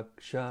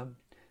patraksha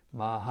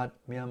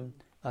mahatmyam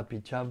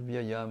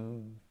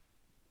apichavyayam.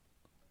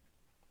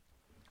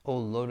 O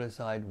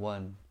lotus-eyed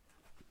one,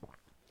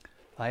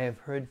 I have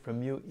heard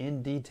from you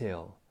in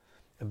detail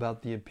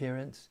about the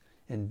appearance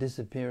and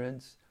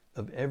disappearance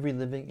of every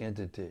living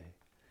entity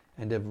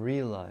and have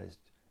realized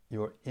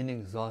your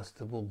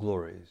inexhaustible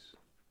glories.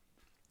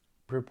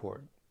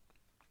 Purport.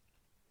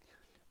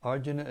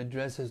 Arjuna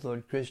addresses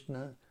Lord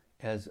Krishna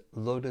as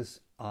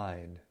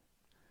lotus-eyed.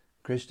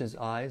 Krishna's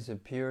eyes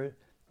appear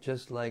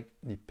just like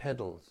the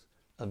petals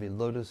of a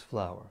lotus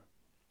flower.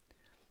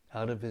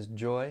 Out of his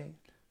joy,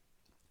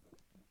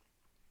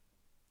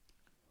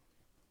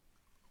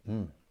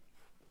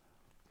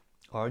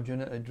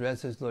 Arjuna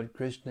addresses Lord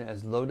Krishna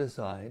as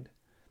lotus-eyed.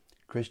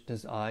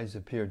 Krishna's eyes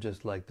appear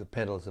just like the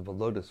petals of a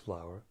lotus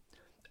flower,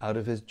 out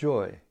of his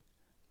joy.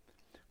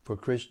 For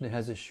Krishna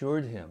has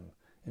assured him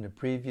in a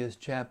previous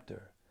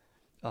chapter,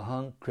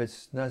 Aham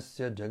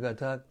Krishnasya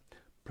Jagatak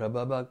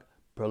Prabhavak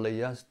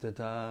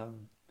Pralayastata.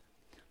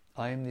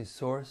 I am the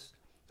source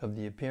of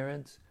the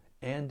appearance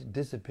and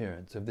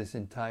disappearance of this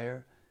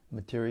entire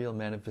material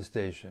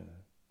manifestation.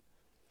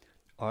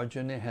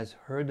 Arjuna has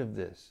heard of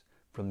this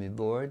from the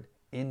Lord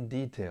in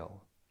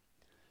detail.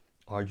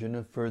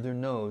 Arjuna further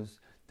knows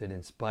that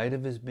in spite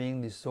of his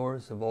being the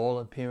source of all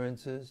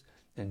appearances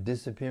and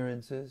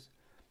disappearances,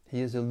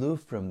 he is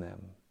aloof from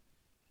them.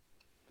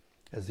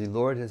 As the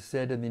Lord has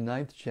said in the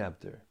 9th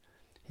chapter,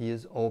 he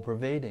is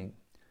all-pervading,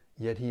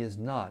 yet he is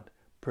not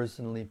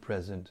personally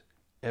present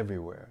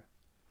everywhere.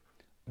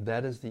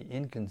 That is the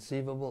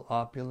inconceivable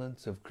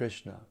opulence of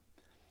Krishna,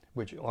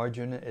 which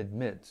Arjuna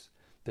admits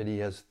that he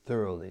has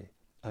thoroughly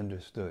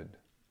understood.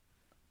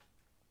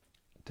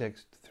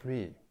 Text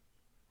 3.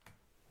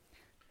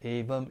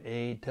 Evam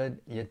etad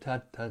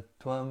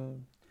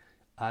yatatatvam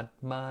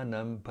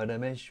atmanam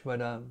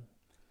parameshwaram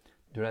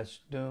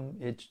drashtum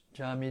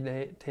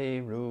ichchami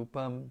te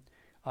rupam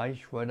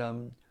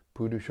aishwaram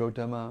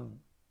purushottamam.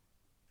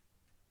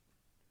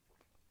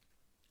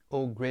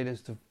 O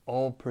greatest of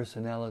all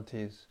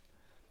personalities,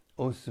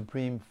 O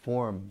supreme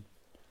form,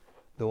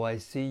 though I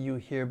see you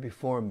here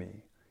before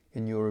me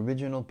in your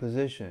original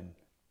position,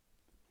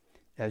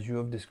 as you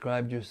have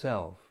described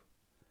yourself,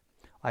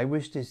 I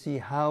wish to see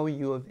how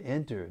you have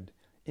entered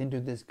into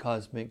this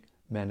cosmic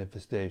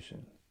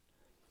manifestation.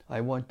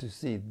 I want to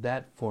see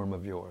that form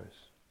of yours.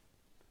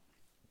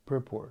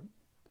 Purport.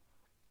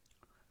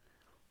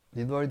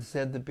 The Lord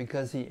said that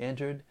because he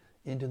entered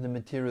into the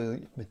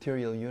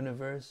material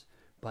universe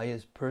by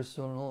his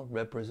personal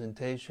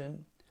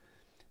representation,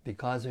 the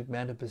cosmic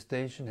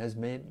manifestation has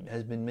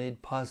been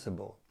made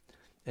possible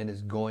and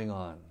is going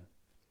on.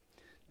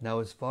 Now,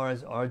 as far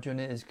as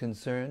Arjuna is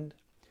concerned,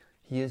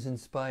 he is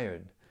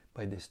inspired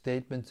by the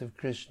statements of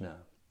Krishna,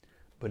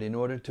 but in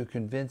order to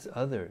convince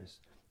others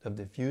of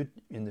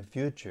in the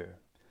future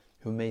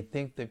who may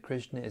think that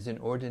Krishna is an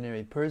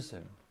ordinary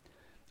person,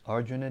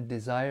 Arjuna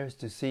desires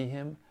to see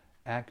him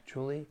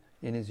actually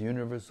in his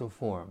universal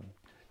form,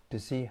 to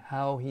see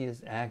how he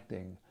is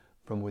acting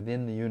from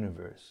within the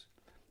universe,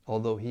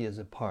 although he is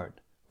apart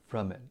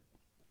from it.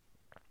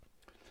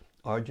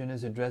 Arjuna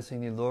is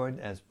addressing the Lord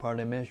as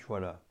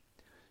Parameshwara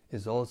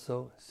is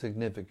also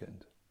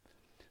significant.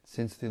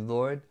 Since the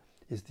Lord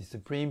is the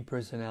Supreme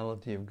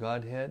Personality of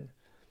Godhead,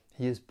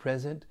 he is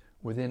present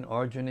within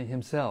Arjuna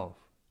himself.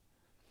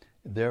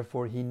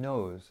 Therefore he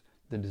knows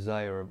the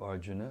desire of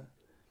Arjuna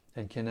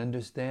and can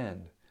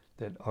understand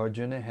that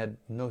Arjuna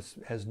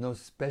has no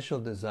special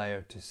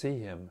desire to see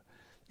him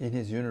in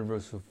his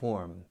universal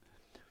form,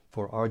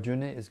 for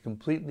Arjuna is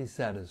completely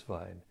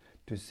satisfied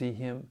to see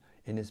him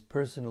in his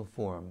personal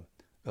form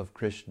of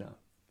Krishna.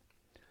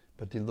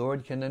 But the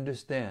Lord can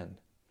understand.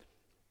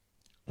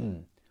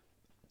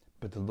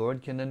 But the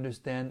Lord can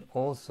understand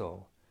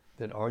also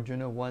that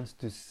Arjuna wants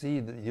to see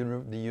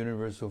the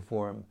universal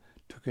form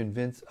to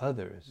convince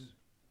others.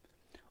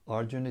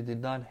 Arjuna did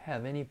not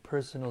have any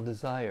personal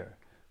desire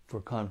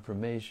for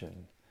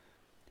confirmation.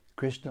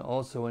 Krishna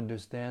also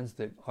understands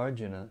that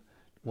Arjuna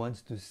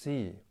wants to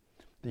see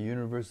the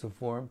universal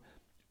form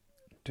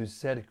to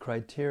set a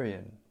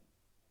criterion.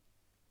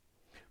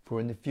 For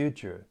in the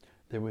future,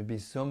 there would be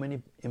so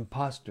many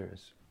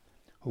impostors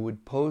who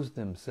would pose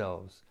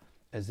themselves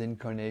as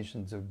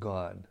incarnations of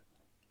God.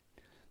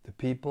 The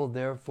people,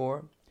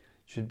 therefore,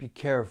 should be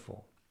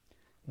careful.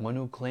 One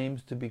who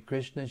claims to be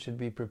Krishna should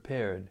be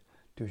prepared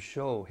to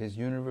show his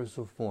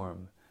universal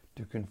form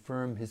to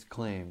confirm his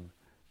claim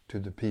to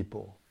the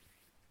people.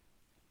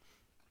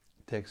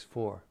 Text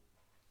 4.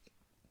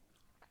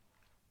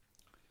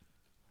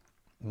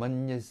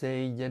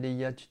 Manyase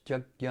yadiyach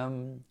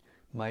chakyam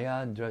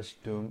maya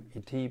drashtum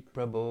iti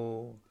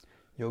prabho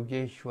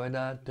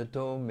yogeshwara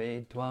tato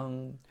me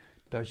twang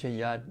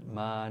darshayat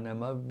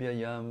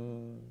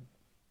manamavyayam.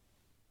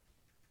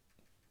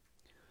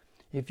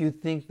 If you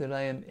think that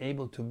I am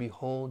able to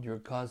behold your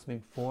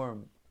cosmic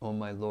form, O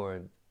my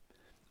Lord,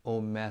 O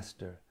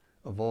Master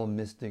of all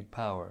mystic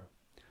power,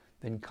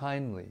 then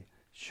kindly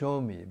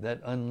show me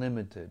that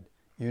unlimited,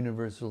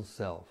 universal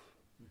self.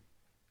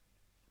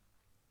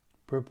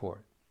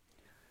 Purport.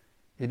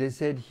 It is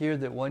said here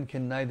that one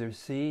can neither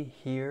see,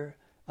 hear,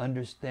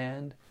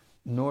 understand,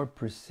 nor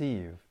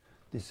perceive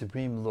the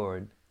Supreme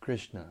Lord,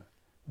 Krishna,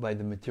 by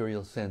the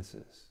material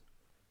senses.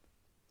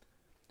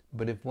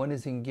 But if one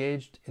is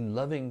engaged in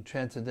loving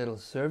transcendental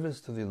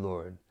service to the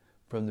Lord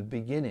from the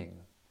beginning,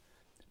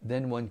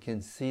 then one can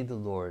see the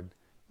Lord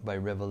by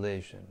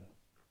revelation.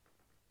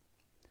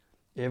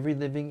 Every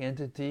living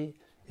entity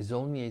is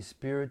only a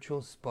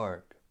spiritual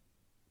spark.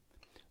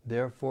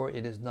 Therefore,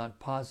 it is not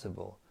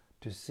possible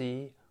to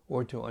see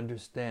or to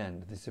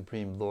understand the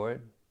Supreme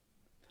Lord.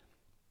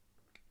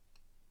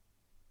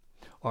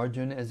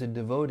 Arjuna, as a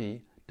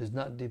devotee, does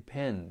not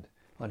depend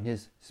on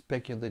his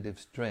speculative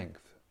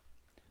strength.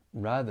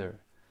 Rather,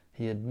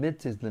 he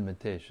admits his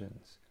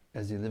limitations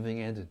as a living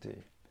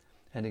entity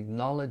and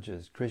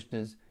acknowledges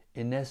Krishna's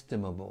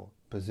inestimable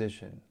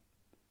position.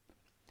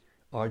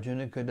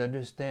 Arjuna could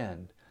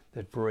understand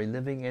that for a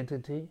living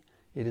entity,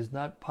 it is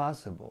not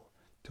possible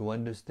to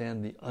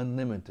understand the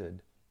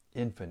unlimited,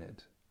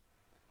 infinite.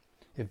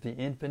 If the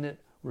infinite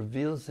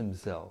reveals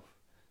himself,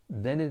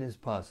 then it is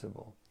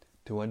possible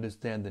to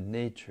understand the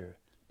nature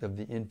of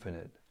the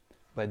infinite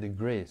by the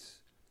grace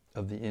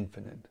of the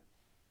infinite.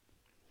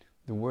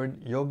 The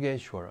word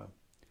Yogeshwara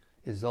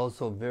is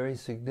also very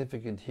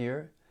significant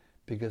here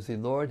because the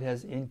Lord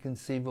has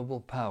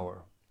inconceivable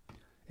power.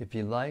 If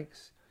he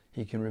likes,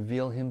 he can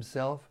reveal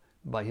himself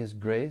by his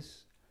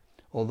grace,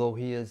 although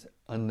he is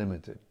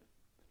unlimited.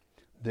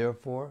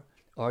 Therefore,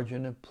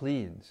 Arjuna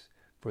pleads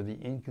for the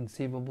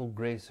inconceivable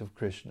grace of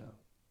Krishna.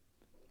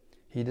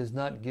 He does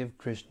not give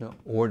Krishna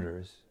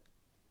orders.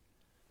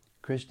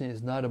 Krishna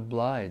is not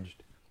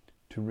obliged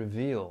to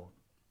reveal.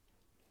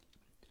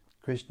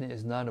 Krishna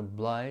is not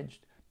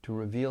obliged to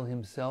reveal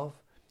himself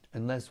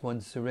unless one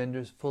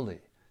surrenders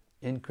fully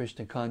in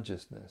Krishna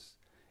consciousness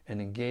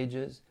and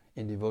engages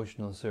in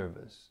devotional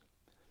service.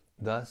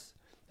 Thus,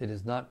 it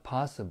is not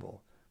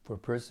possible for a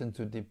person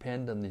to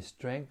depend on the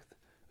strength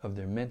of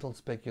their mental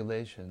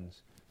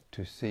speculations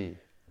to see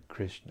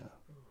Krishna.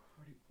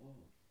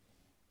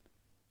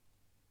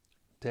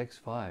 Text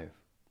 5.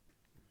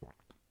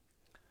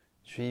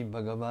 Shri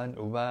Bhagavan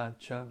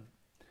Uvacha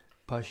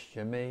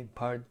Pashyame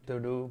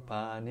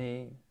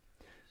Partarupani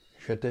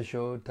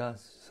Shatashota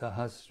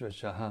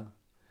Sahasrashaha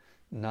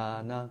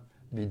Nana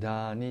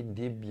Vidani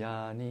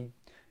Dibyani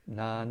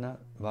Nana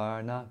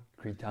Varna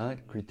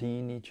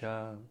Kritini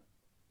Cha.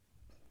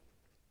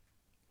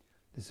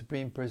 The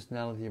Supreme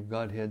Personality of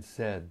Godhead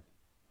said,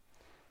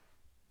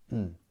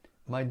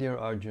 My dear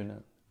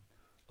Arjuna,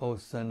 O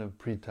son of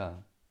Pritha,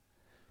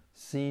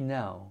 see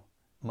now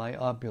my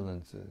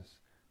opulences,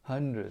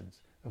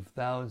 hundreds of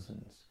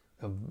thousands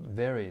of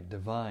very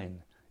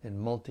divine and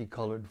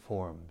multicolored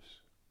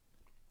forms.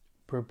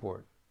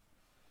 Purport.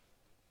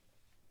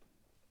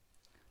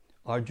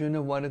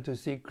 Arjuna wanted to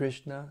see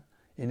Krishna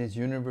in his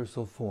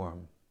universal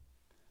form,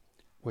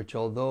 which,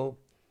 although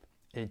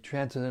a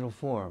transcendental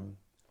form,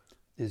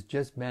 is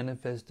just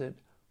manifested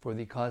for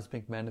the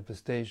cosmic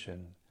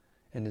manifestation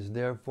and is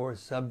therefore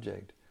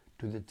subject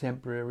to the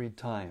temporary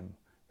time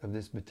of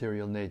this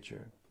material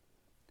nature.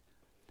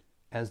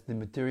 As the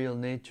material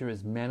nature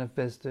is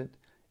manifested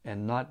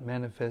and not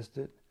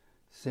manifested,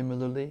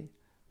 similarly,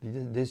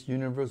 this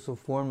universal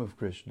form of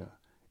Krishna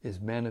is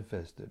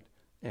manifested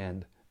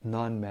and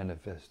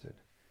non-manifested.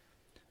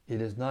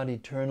 It is not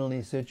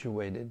eternally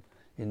situated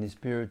in the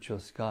spiritual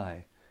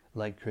sky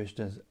like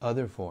Krishna's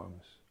other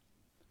forms.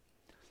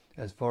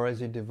 As far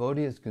as a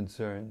devotee is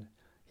concerned,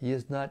 he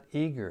is not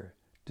eager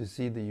to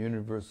see the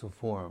universal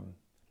form,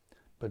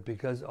 but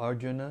because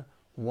Arjuna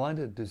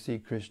wanted to see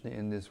Krishna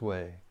in this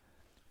way,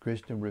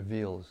 Krishna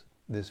reveals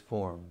this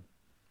form.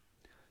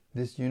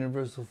 This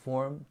universal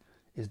form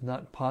is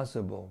not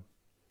possible.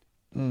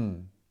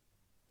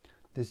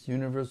 This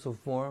universal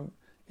form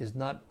is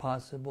not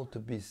possible to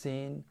be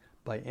seen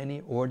by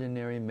any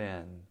ordinary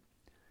man.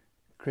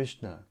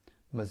 Krishna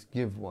must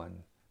give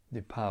one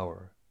the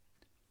power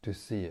to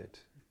see it.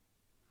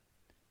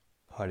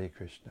 Hare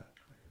Krishna.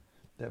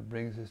 That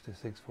brings us to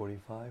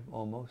 6:45,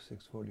 almost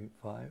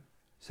 6:45,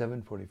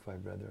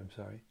 7:45 rather, I'm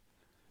sorry.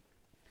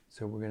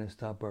 So we're going to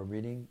stop our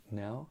reading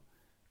now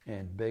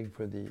and beg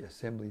for the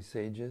assembly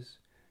sages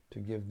to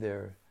give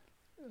their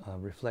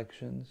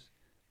reflections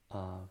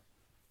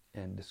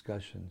and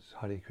discussions.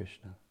 Hare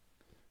Krishna.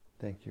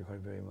 Thank you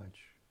very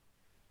much.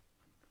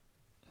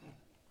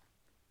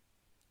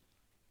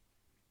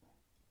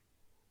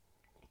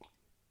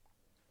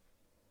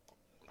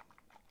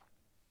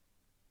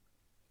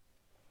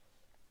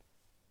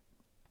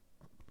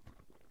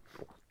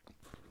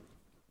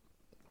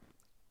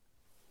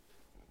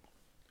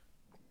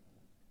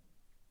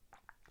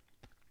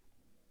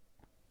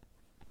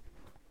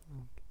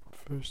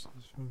 First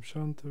is from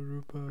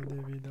Shantarupa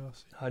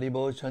Devidasi.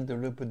 Haribol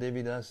Shantarupa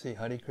Devidasi,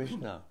 Hare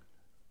Krishna,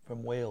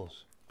 from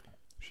Wales.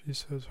 She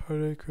says,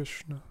 Hare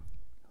Krishna.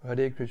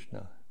 Hare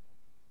Krishna.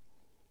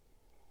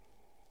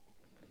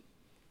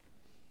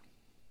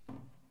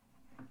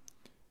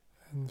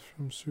 And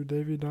from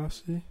Sudevi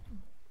Dasi.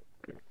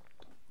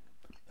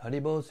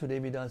 Haribol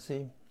Sudevi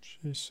Dasi.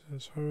 She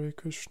says, Hare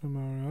Krishna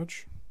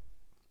Maharaj.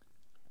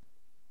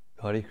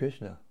 Hare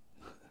Krishna.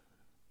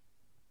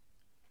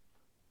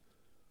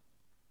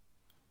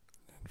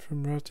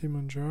 From Rati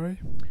Manjari.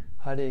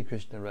 Hare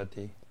Krishna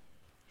Rati.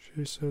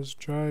 She says,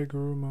 Jai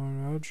Guru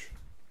Maharaj,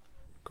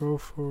 go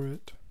for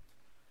it.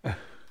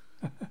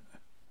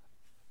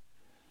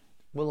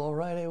 Well, all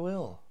right, I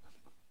will.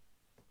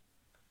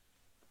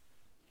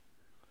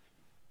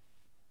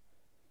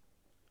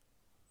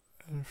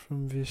 And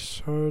from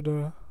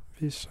Visarada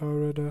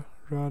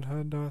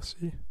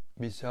Radhadasi.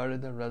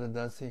 Visarada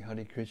Radhadasi,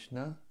 Hare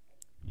Krishna.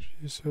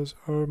 She says,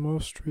 our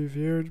most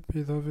revered,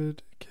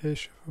 beloved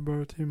Keshava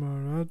Bharati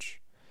Maharaj,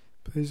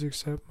 please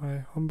accept my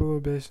humble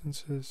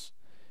obeisances.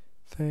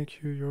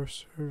 Thank you, your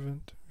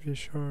servant,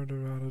 Visharada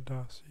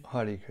Radhadasi.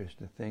 Hare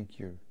Krishna. Thank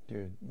you,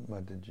 dear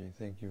Mataji.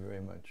 Thank you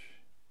very much.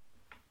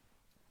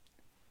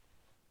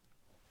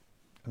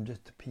 I'm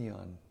just a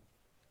peon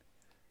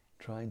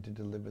trying to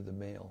deliver the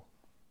mail.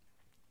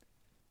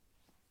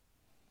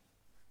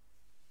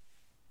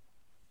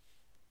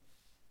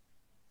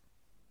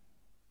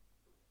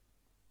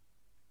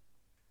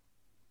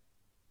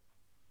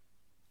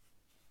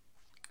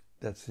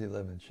 That's the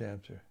 11th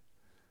chapter.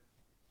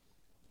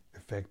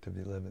 Effect of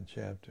the 11th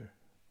chapter.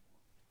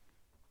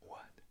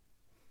 What?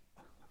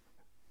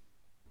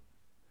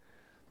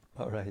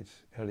 All right,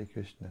 Hare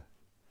Krishna.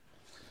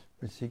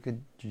 Rasika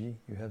ji,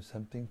 you have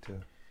something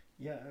to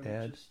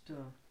add? Just,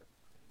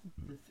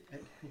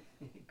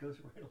 it goes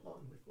right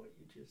along with what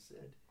you just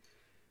said.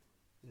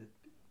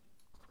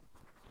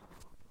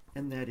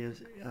 And that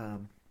is,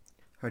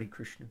 Hare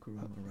Krishna Guru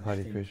Maharaj.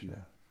 Hare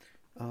Krishna.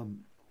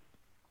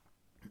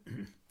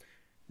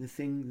 The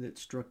thing that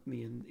struck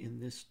me in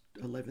this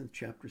 11th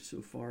chapter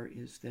so far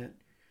is that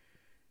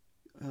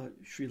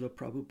Srila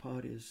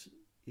Prabhupada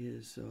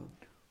is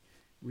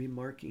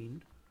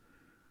remarking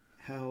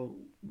how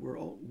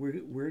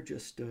we're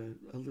just a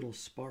little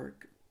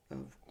spark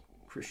of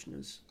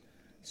Krishna's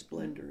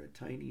splendor, a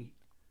tiny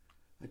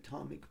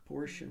atomic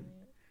portion,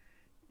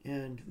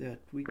 and that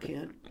we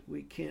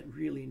can't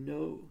really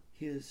know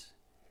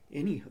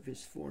any of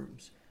his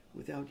forms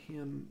without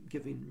him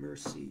giving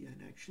mercy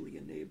and actually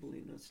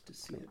enabling us to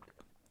see it.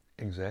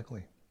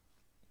 Exactly.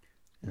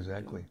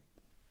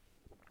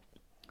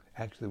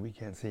 Actually, we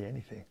can't see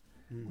anything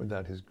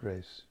without his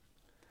grace.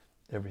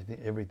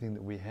 Everything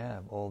that we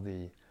have, all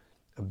the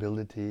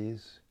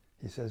abilities.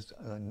 He says,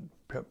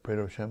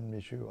 Pradosham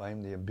Nishu, I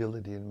am the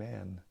ability in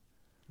man.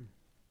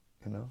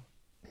 You know,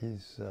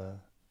 he's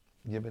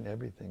given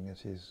everything, as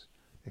he's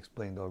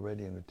explained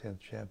already in the 10th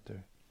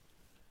chapter.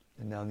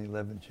 And now in the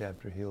 11th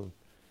chapter, he'll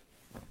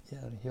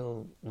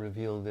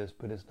reveal this,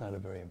 but it's not a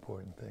very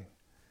important thing.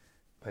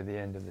 By the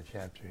end of the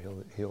chapter,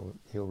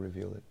 he'll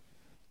reveal it.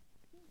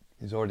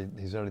 He's already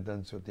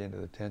done so at the end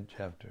of the 10th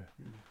chapter.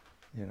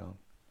 You know,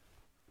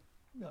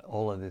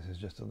 all of this is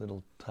just a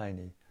little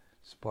tiny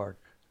spark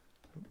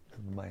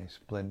of my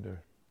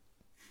splendor.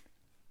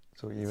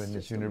 So even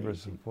this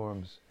universal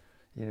forms,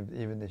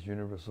 even this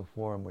universal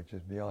form, which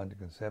is beyond the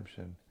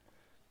conception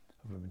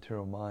of a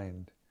material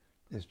mind,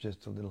 is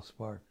just a little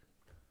spark.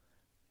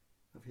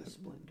 Of his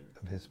splendor.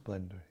 Of his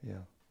splendor,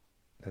 yeah.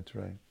 That's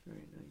right.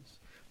 Very nice.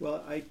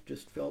 Well, I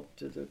just felt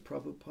that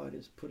Prabhupada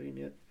is putting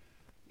it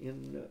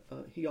in,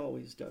 he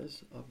always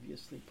does,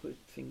 obviously, put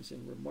things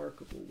in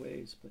remarkable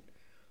ways, but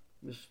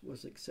this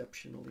was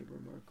exceptionally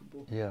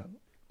remarkable. Yeah,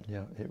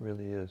 it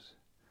really is.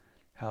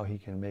 How he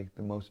can make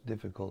the most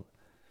difficult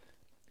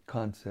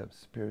concepts,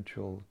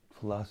 spiritual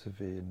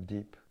philosophy and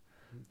deep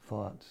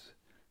thoughts,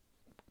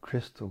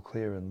 crystal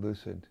clear and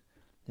lucid,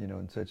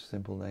 in such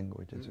simple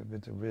language.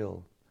 It's a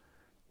real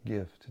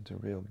gift. It's a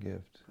real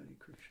gift. Hare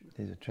Krishna.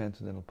 He's a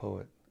transcendental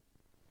poet.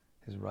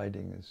 His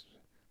writing is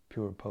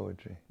pure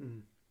poetry.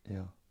 Mm.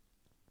 Yeah.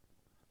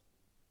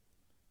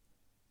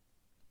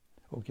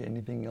 Okay,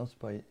 anything else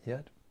by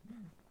yet?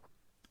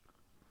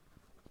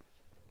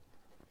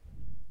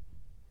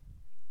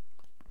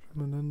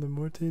 From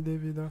Anandamurti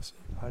Devidasi.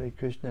 Hare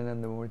Krishna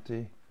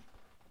Nandamurti.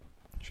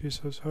 She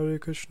says, Hare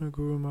Krishna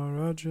Guru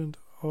Maharaj and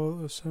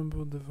all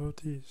assembled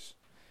devotees.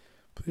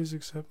 Please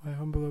accept my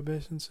humble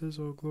obeisances.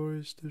 All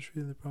glories to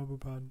Srila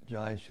Prabhupada.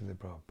 Jai Srila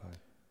Prabhupada.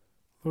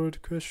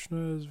 Lord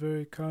Krishna is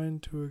very kind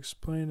to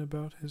explain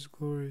about his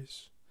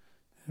glories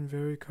and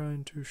very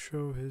kind to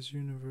show his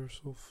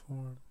universal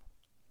form.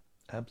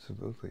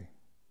 Absolutely.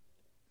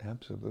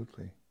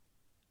 Absolutely.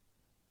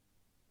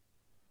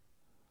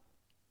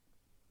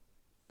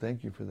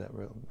 Thank you for that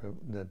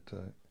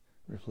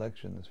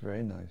reflection. That's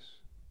very nice.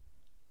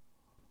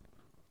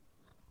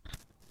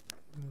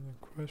 And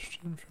a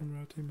question from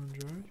Rati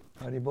Manjari.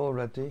 Haribol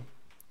Rati.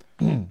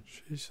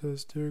 She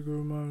says, Dear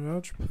Guru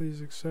Maharaj, please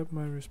accept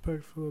my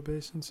respectful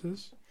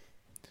obeisances.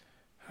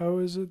 How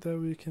is it that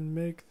we can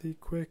make the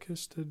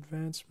quickest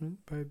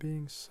advancement by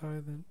being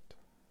silent?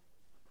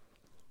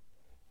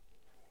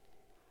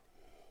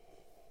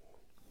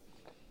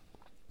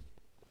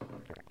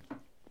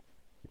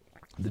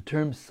 The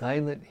term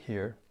silent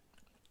here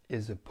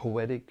is a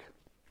poetic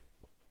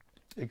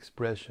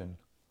expression.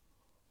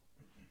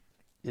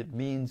 It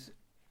means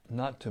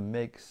not to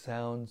make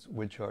sounds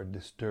which are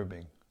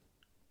disturbing.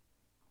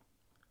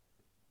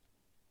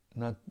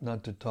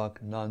 Not to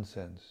talk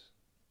nonsense.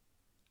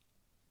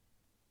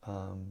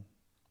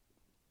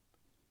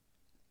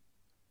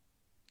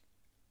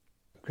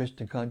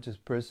 Krishna conscious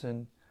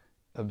person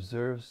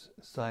observes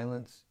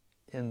silence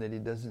in that he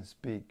doesn't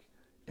speak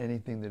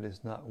anything that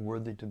is not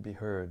worthy to be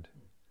heard,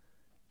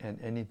 and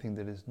anything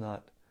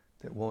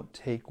that won't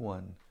take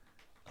one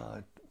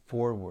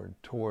forward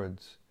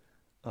towards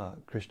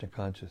Krishna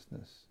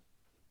consciousness.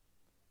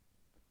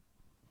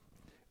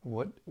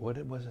 What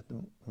was it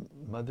the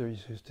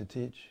mothers used to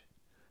teach?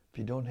 If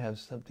you don't have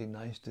something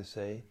nice to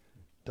say,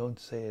 don't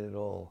say it at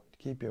all.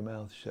 Keep your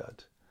mouth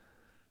shut.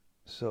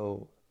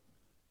 So,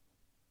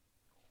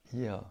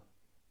 yeah,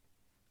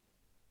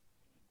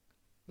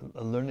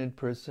 a learned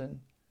person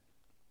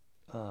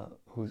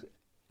who's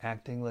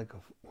acting like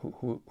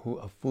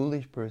a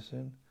foolish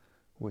person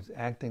who's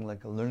acting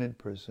like a learned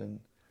person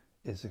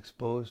is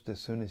exposed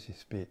as soon as he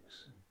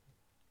speaks.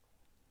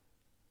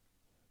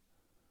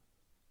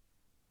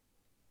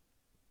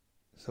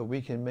 So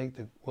we can make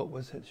what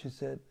was it she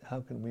said?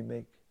 How can we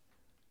make,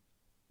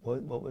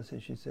 what was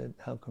it she said?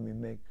 How can we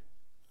make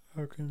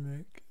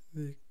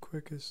the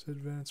quickest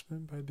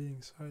advancement by being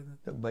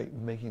silent? By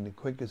making the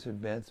quickest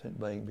advancement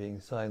by being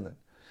silent.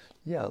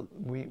 Yeah,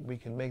 we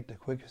can make the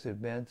quickest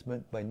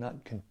advancement by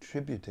not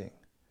contributing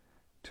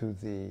to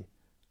the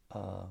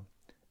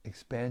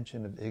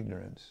expansion of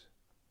ignorance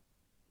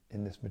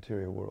in this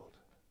material world.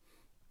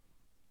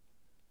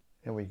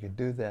 And we could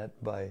do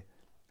that by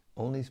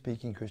only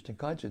speaking Krishna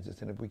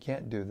consciousness. And if we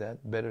can't do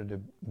that, better to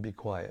be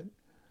quiet.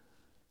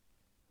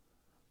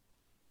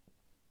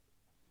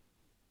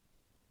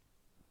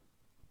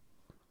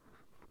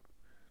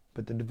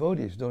 But the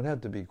devotees don't have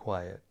to be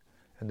quiet.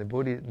 And the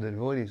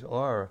devotees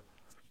are,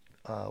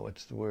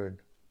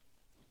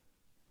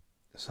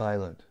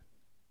 silent.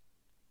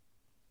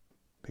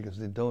 Because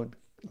they don't,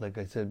 like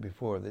I said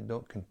before, they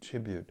don't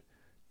contribute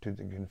to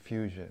the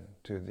confusion,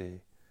 to the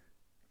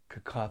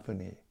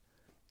cacophony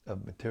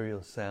of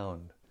material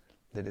sound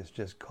that is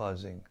just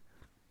causing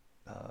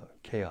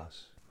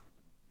chaos.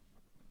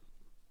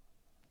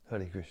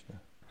 Hare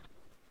Krishna.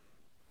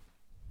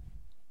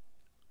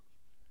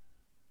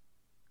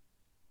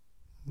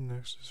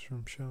 Next is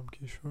from Shyam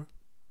Kishore.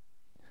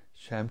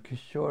 Shyam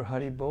Kishore,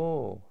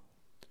 Haribol.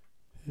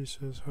 He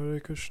says, Hare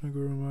Krishna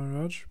Guru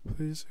Maharaj,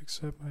 please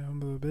accept my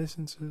humble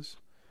obeisances.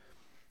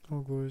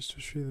 All glories to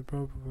Srila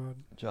Prabhupada.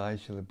 Jai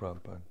Srila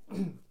Prabhupada.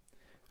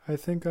 I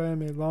think I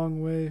am a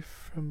long way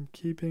from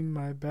keeping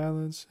my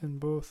balance in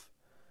both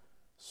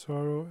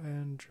sorrow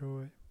and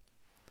joy,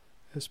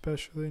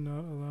 especially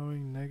not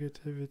allowing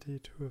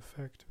negativity to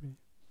affect me.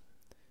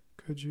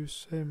 Could you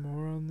say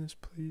more on this,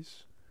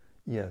 please?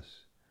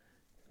 Yes.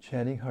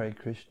 Chanting Hare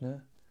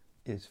Krishna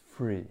is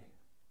free.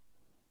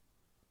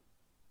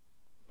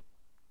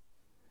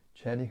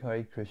 Chanting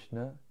Hare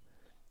Krishna,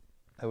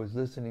 I was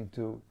listening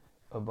to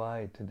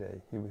Abhay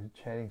today. He was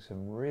chanting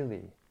some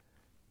really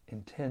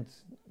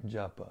intense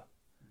japa,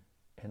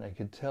 and I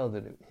could tell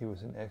that he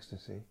was in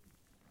ecstasy,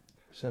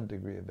 some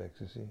degree of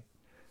ecstasy.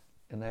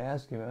 And I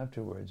asked him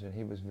afterwards, and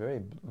he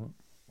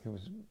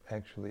was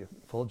actually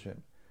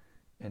effulgent,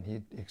 and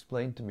he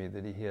explained to me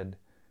that he had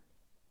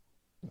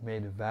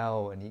made a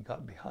vow and he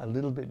got a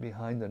little bit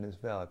behind on his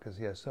vow because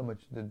he has so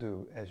much to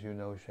do, as you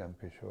know, Shyam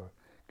Kishore,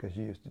 because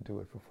you used to do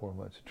it for 4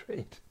 months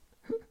straight.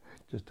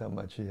 Just how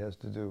much he has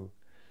to do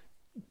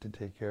to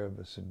take care of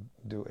us and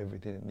do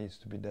everything that needs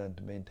to be done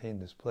to maintain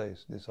this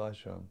place, this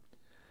ashram.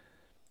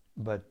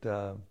 But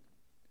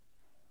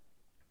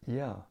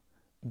yeah,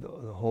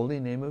 the holy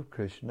name of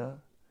Krishna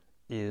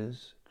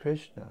is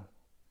Krishna.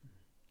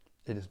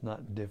 It is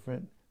not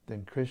different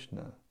than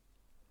Krishna.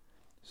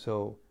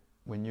 So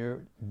When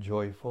you're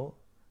joyful,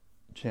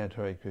 chant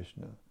Hare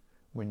Krishna.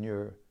 When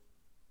you're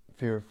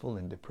fearful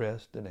and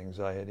depressed and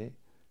anxiety,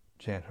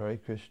 chant Hare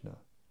Krishna.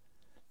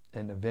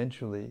 And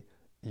eventually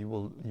you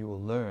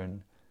will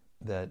learn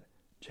that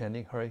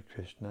chanting Hare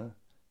Krishna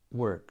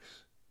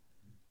works.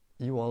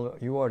 You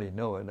already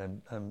know it.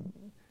 I'm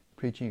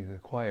preaching to the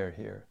choir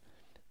here.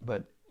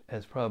 But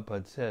as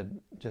Prabhupada said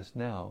just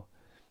now,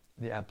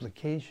 the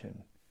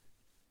application,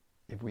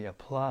 if we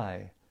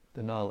apply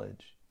the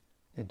knowledge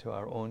into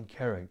our own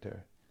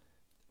character,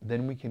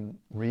 then we can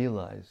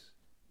realize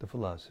the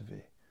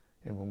philosophy.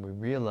 And when we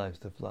realize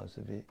the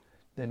philosophy,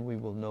 then we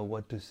will know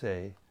what to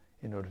say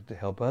in order to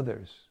help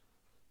others.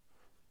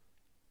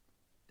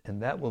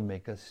 And that will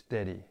make us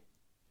steady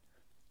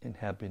in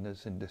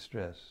happiness and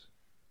distress.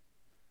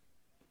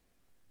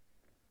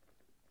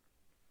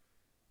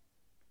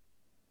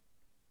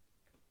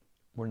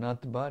 We're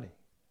not the body.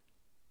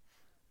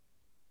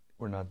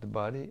 We're not the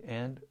body,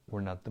 and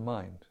we're not the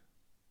mind.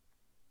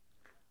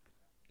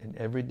 In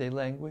everyday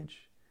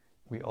language,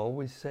 we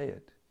always say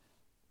it.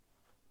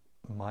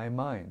 My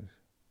mind.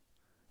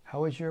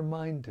 How is your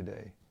mind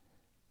today?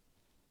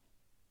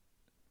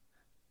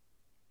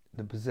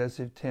 The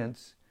possessive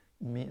tense,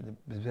 the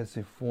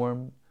possessive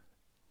form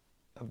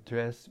of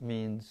dress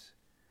means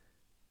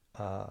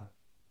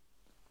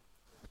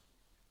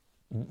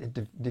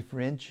it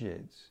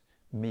differentiates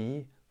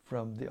me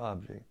from the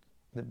object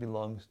that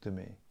belongs to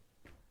me.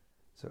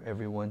 So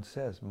everyone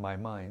says, my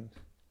mind.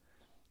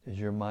 Is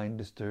your mind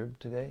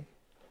disturbed today?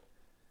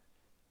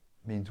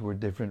 Means we're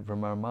different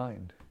from our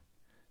mind.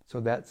 So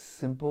that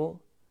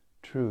simple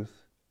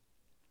truth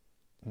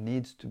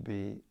needs to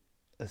be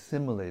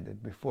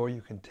assimilated before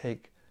you can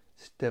take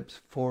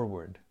steps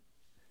forward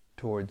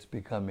towards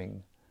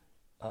becoming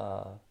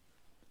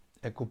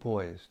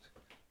equipoised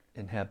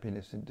in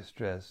happiness and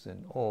distress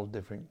and all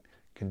different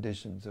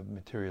conditions of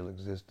material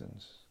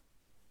existence.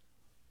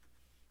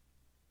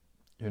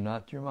 You're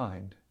not your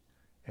mind,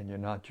 and you're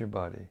not your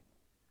body.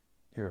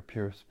 You're a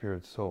pure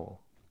spirit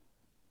soul.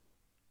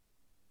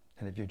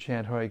 And if you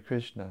chant Hare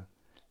Krishna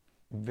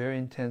very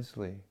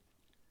intensely,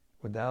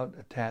 without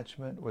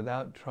attachment,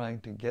 without trying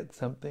to get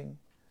something,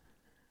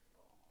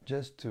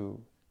 just to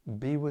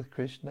be with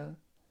Krishna,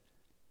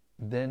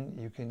 then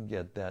you can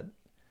get that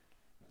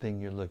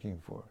thing you're looking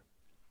for,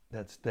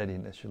 that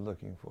steadiness you're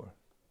looking for.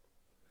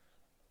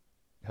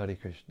 Hare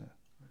Krishna.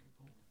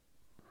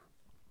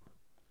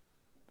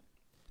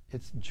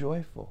 It's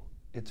joyful.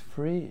 It's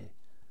free.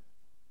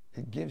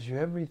 It gives you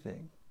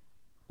everything.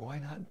 Why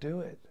not do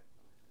it?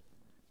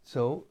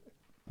 So,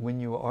 when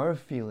you are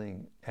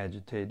feeling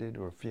agitated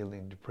or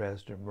feeling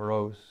depressed or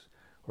morose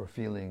or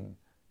feeling,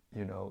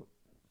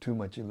 too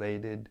much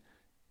elated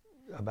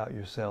about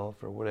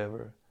yourself or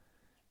whatever,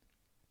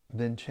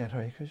 then chant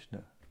Hare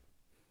Krishna.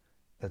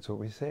 That's what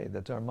we say.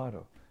 That's our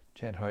motto.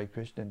 Chant Hare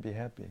Krishna and be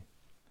happy.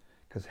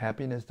 Because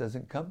happiness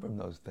doesn't come from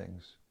those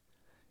things.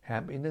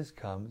 Happiness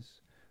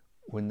comes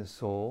when the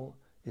soul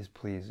is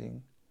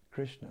pleasing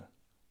Krishna.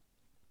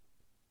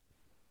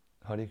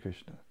 Hare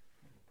Krishna.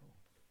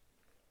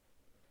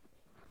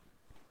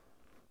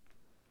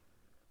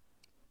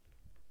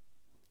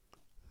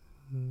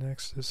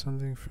 Next is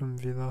something from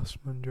Vilas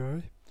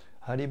Manjari.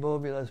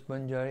 Haribo Vilas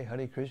Manjari,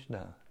 Hare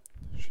Krishna.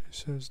 She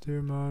says,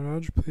 Dear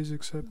Maharaj, please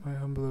accept my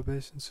humble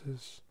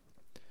obeisances.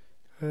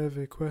 I have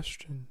a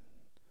question.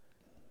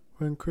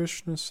 When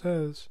Krishna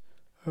says,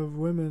 of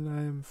women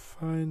I am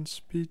fine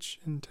speech,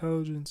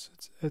 intelligence,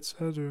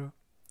 etc.,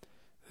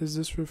 is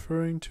this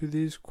referring to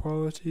these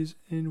qualities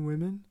in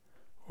women,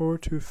 or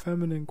to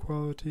feminine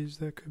qualities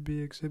that could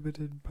be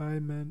exhibited by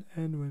men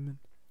and women?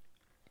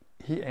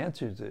 He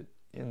answers it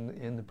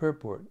in the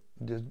purport,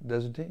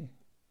 doesn't he?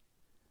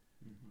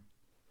 Mm-hmm.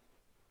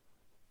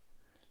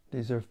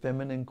 These are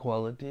feminine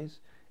qualities,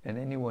 and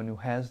anyone who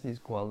has these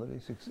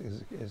qualities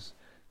is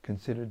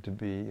considered to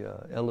be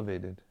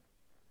elevated.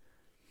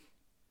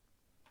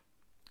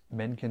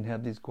 Men can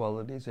have these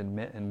qualities,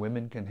 and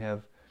women can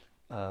have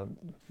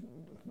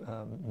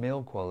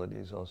male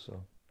qualities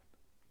also,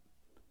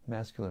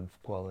 masculine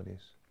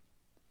qualities.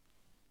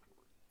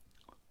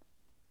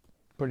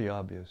 Pretty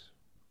obvious.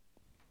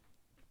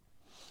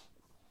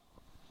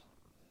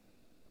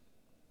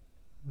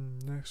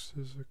 Next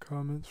is a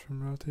comment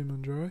from Rati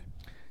Manjari.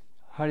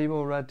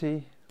 Haribo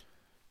Rati.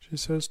 She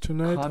says,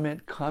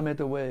 Tonight... Comment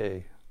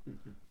away.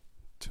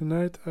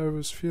 Tonight I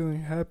was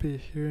feeling happy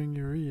hearing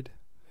you read,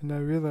 and I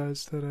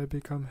realized that I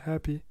become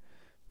happy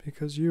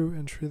because you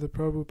and Srila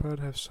Prabhupada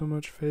have so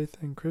much faith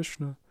in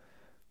Krishna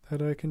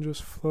that I can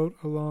just float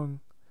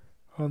along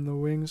on the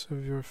wings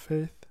of your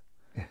faith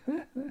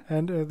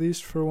and at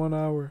least for 1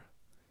 hour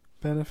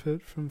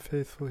benefit from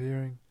faithful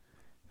hearing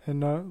and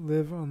not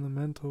live on the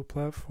mental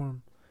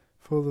platform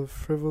full of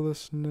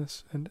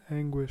frivolousness and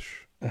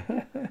anguish.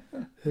 It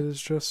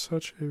is just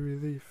such a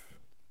relief.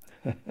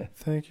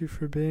 Thank you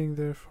for being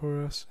there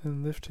for us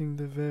and lifting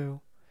the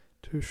veil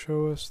to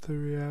show us the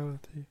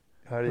reality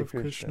Hare of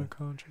Krishna. Krishna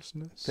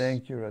consciousness.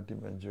 Thank you, Rati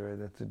Manjari.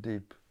 That's a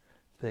deep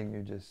thing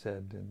you just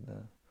said, and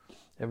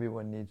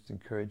everyone needs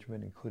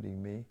encouragement,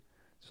 including me.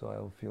 So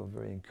I'll feel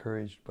very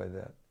encouraged by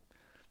that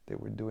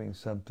we're doing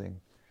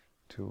something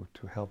to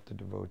help the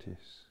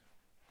devotees,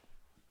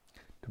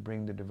 to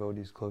bring the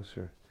devotees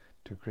closer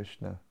to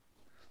Krishna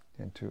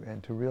and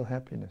to real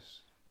happiness.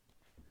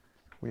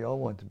 We all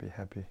want to be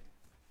happy,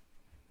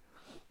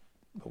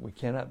 but we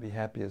cannot be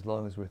happy as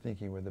long as we're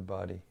thinking we're the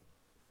body.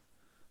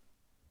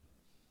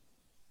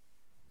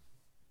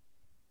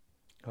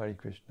 Hare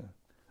Krishna.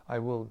 I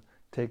will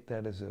take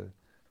that as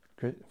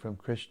from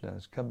Krishna,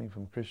 as coming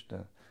from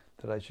Krishna,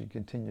 that I should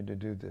continue to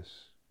do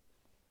this.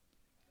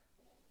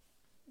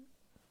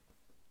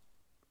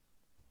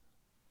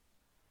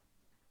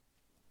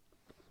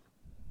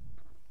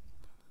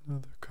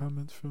 Another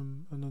comment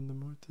from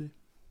Anandamurti.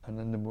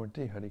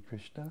 Anandamurti, Hare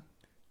Krishna.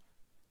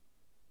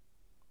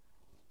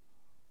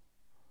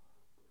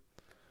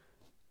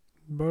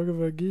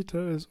 Bhagavad Gita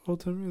is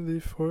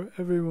ultimately for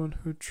everyone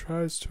who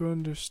tries to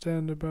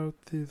understand about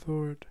the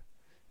Lord,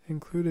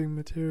 including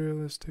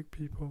materialistic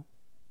people.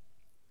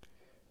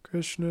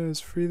 Krishna is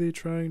freely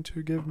trying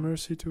to give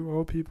mercy to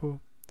all people,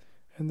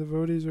 and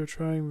devotees are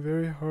trying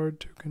very hard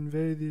to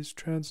convey these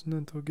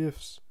transcendental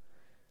gifts.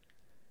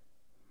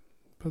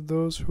 But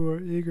those who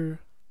are eager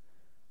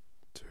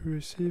to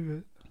receive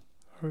it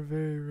are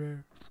very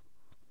rare.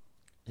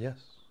 Yes,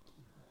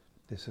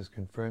 this is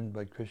confirmed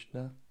by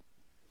Krishna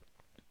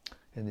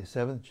in the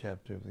 7th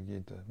chapter of the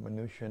Gita.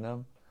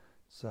 Manushyanam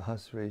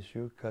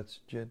sahasreshu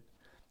katschit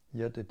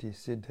yatati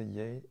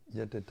siddhaye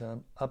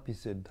yatatam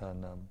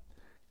apisiddhanam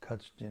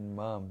katschin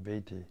mam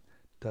veti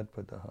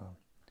tatpataha.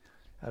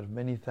 Out of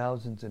many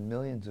thousands and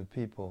millions of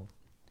people,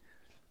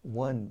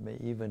 one may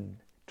even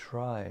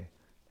try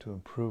to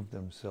improve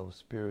themselves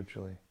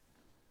spiritually.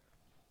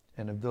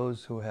 And of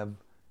those who have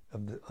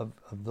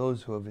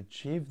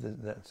achieved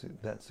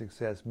that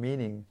success,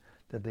 meaning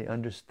that they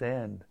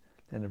understand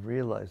and have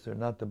realized they're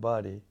not the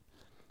body,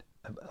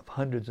 of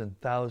hundreds and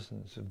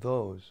thousands of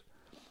those,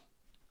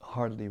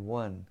 hardly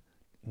one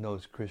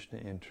knows Krishna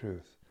in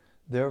truth.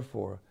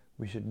 Therefore,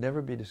 we should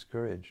never be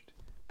discouraged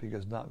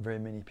because not very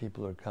many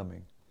people are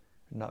coming.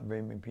 Not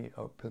very many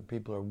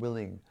people are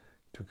willing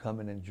to come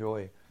and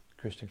enjoy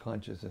Krishna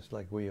consciousness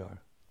like we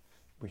are.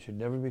 We should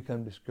never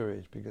become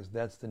discouraged because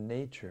that's the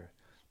nature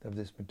of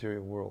this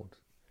material world.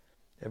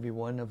 Every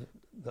one of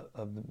the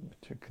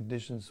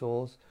conditioned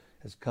souls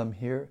has come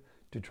here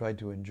to try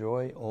to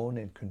enjoy, own,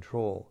 and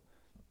control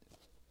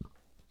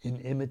in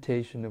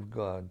imitation of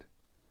God.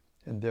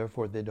 And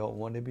therefore they don't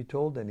want to be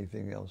told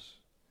anything else.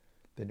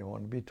 They don't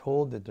want to be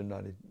told that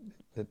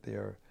that they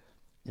are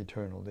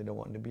eternal. They don't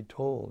want to be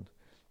told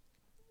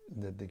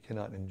that they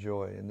cannot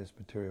enjoy in this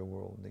material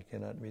world. They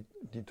cannot be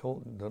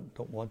told,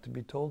 don't want to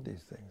be told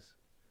these things.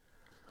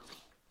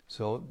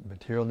 So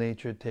material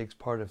nature takes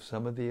part of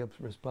some of the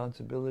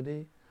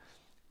responsibility,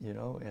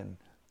 and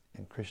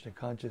Krishna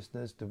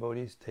consciousness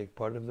devotees take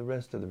part of the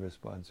rest of the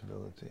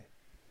responsibility.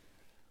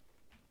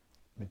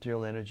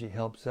 Material energy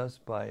helps us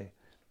by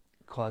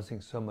causing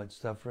so much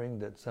suffering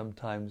that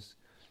sometimes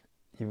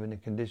even a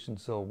conditioned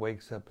soul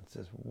wakes up and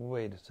says,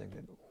 wait a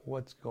second,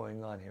 what's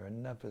going on here?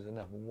 Enough is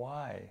enough.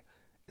 Why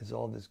is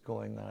all this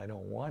going on? I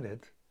don't want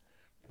it.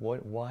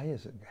 Why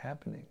is it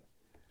happening?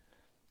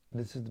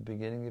 This is the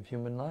beginning of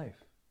human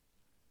life.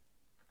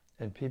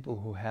 And people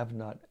who have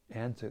not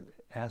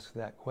asked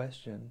that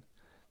question,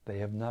 they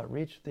have not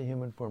reached the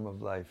human form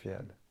of life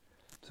yet.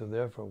 So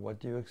therefore, what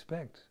do you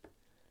expect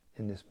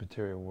in this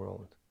material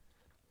world?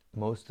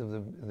 Most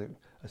of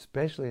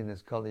especially in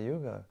this Kali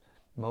Yuga,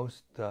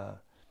 most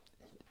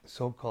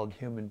so-called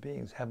human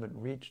beings haven't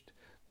reached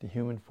the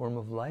human form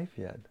of life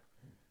yet.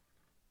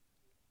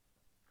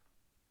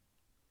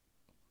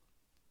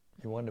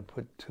 You want to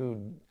put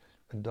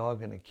a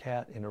dog and a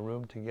cat in a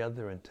room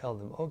together and tell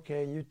them,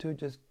 okay, you two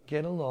just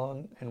get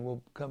along and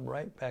we'll come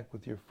right back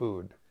with your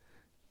food.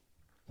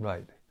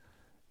 Right.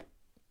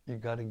 You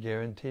got a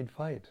guaranteed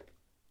fight.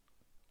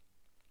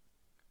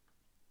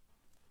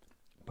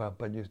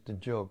 Prabhupada used to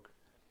joke,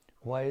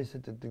 why is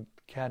it that the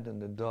cat and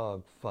the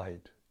dog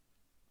fight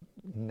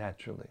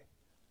naturally?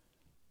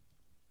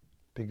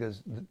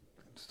 Because the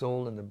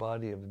soul in the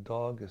body of the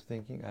dog is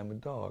thinking, I'm a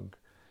dog.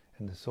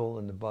 And the soul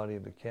in the body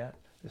of the cat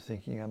is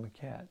thinking, I'm a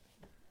cat.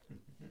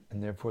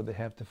 And therefore they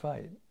have to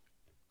fight.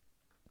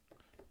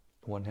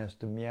 One has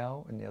to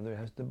meow and the other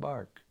has to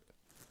bark.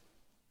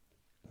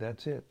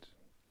 That's it.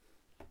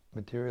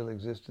 Material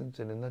existence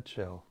in a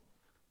nutshell.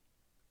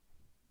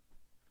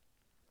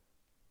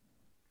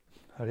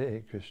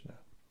 Hare Krishna.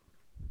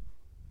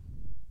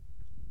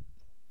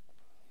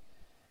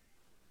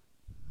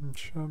 And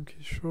Sham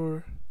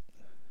Kishore,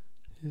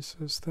 he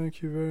says,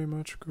 thank you very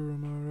much, Guru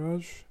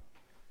Maharaj.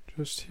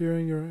 Just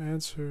hearing your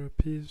answer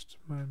appeased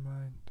my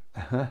mind.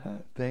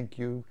 Thank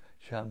you,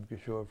 Sham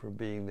Kishore, for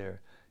being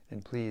there.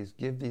 And please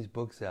give these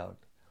books out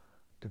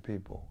to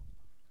people.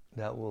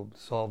 That will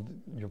solve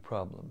your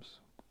problems.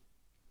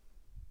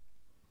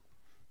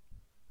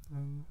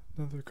 And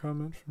another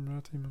comment from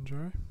Rati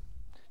Manjari.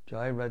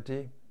 Jai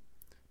Rati.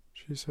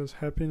 She says,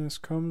 happiness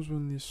comes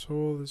when the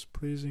soul is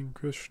pleasing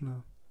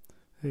Krishna.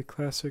 A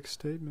classic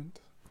statement.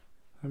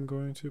 I'm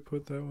going to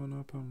put that one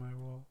up on my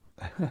wall.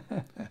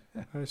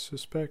 I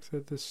suspect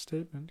that this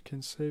statement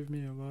can save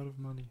me a lot of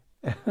money.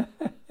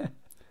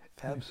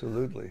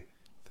 Absolutely.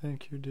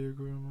 Thank you, dear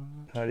Guru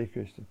Maharaj. Hare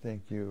Krishna.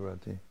 Thank you,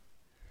 Rati.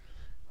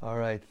 All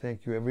right.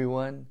 Thank you,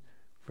 everyone,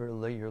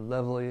 for your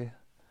lovely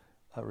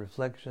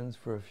reflections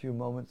for a few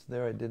moments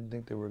there. I didn't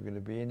think there were going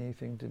to be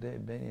anything today,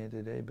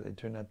 but they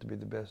turned out to be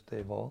the best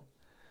day of all.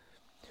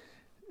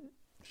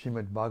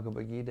 Srimad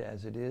Bhagavad Gita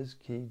as it is,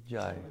 ki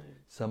jai.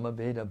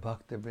 Samaveda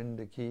Bhakta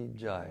Vrinda ki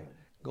jai.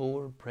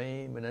 Gaur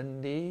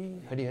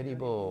Premanandi, Hari Hari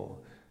Bo.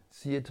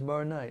 See you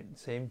tomorrow night,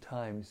 same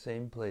time,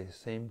 same place,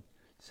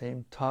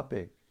 same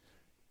topic.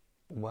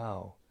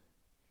 Wow,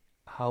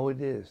 how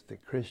it is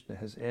that Krishna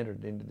has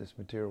entered into this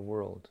material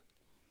world,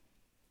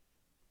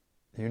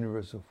 the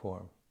universal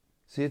form.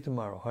 See you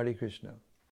tomorrow. Hare Krishna.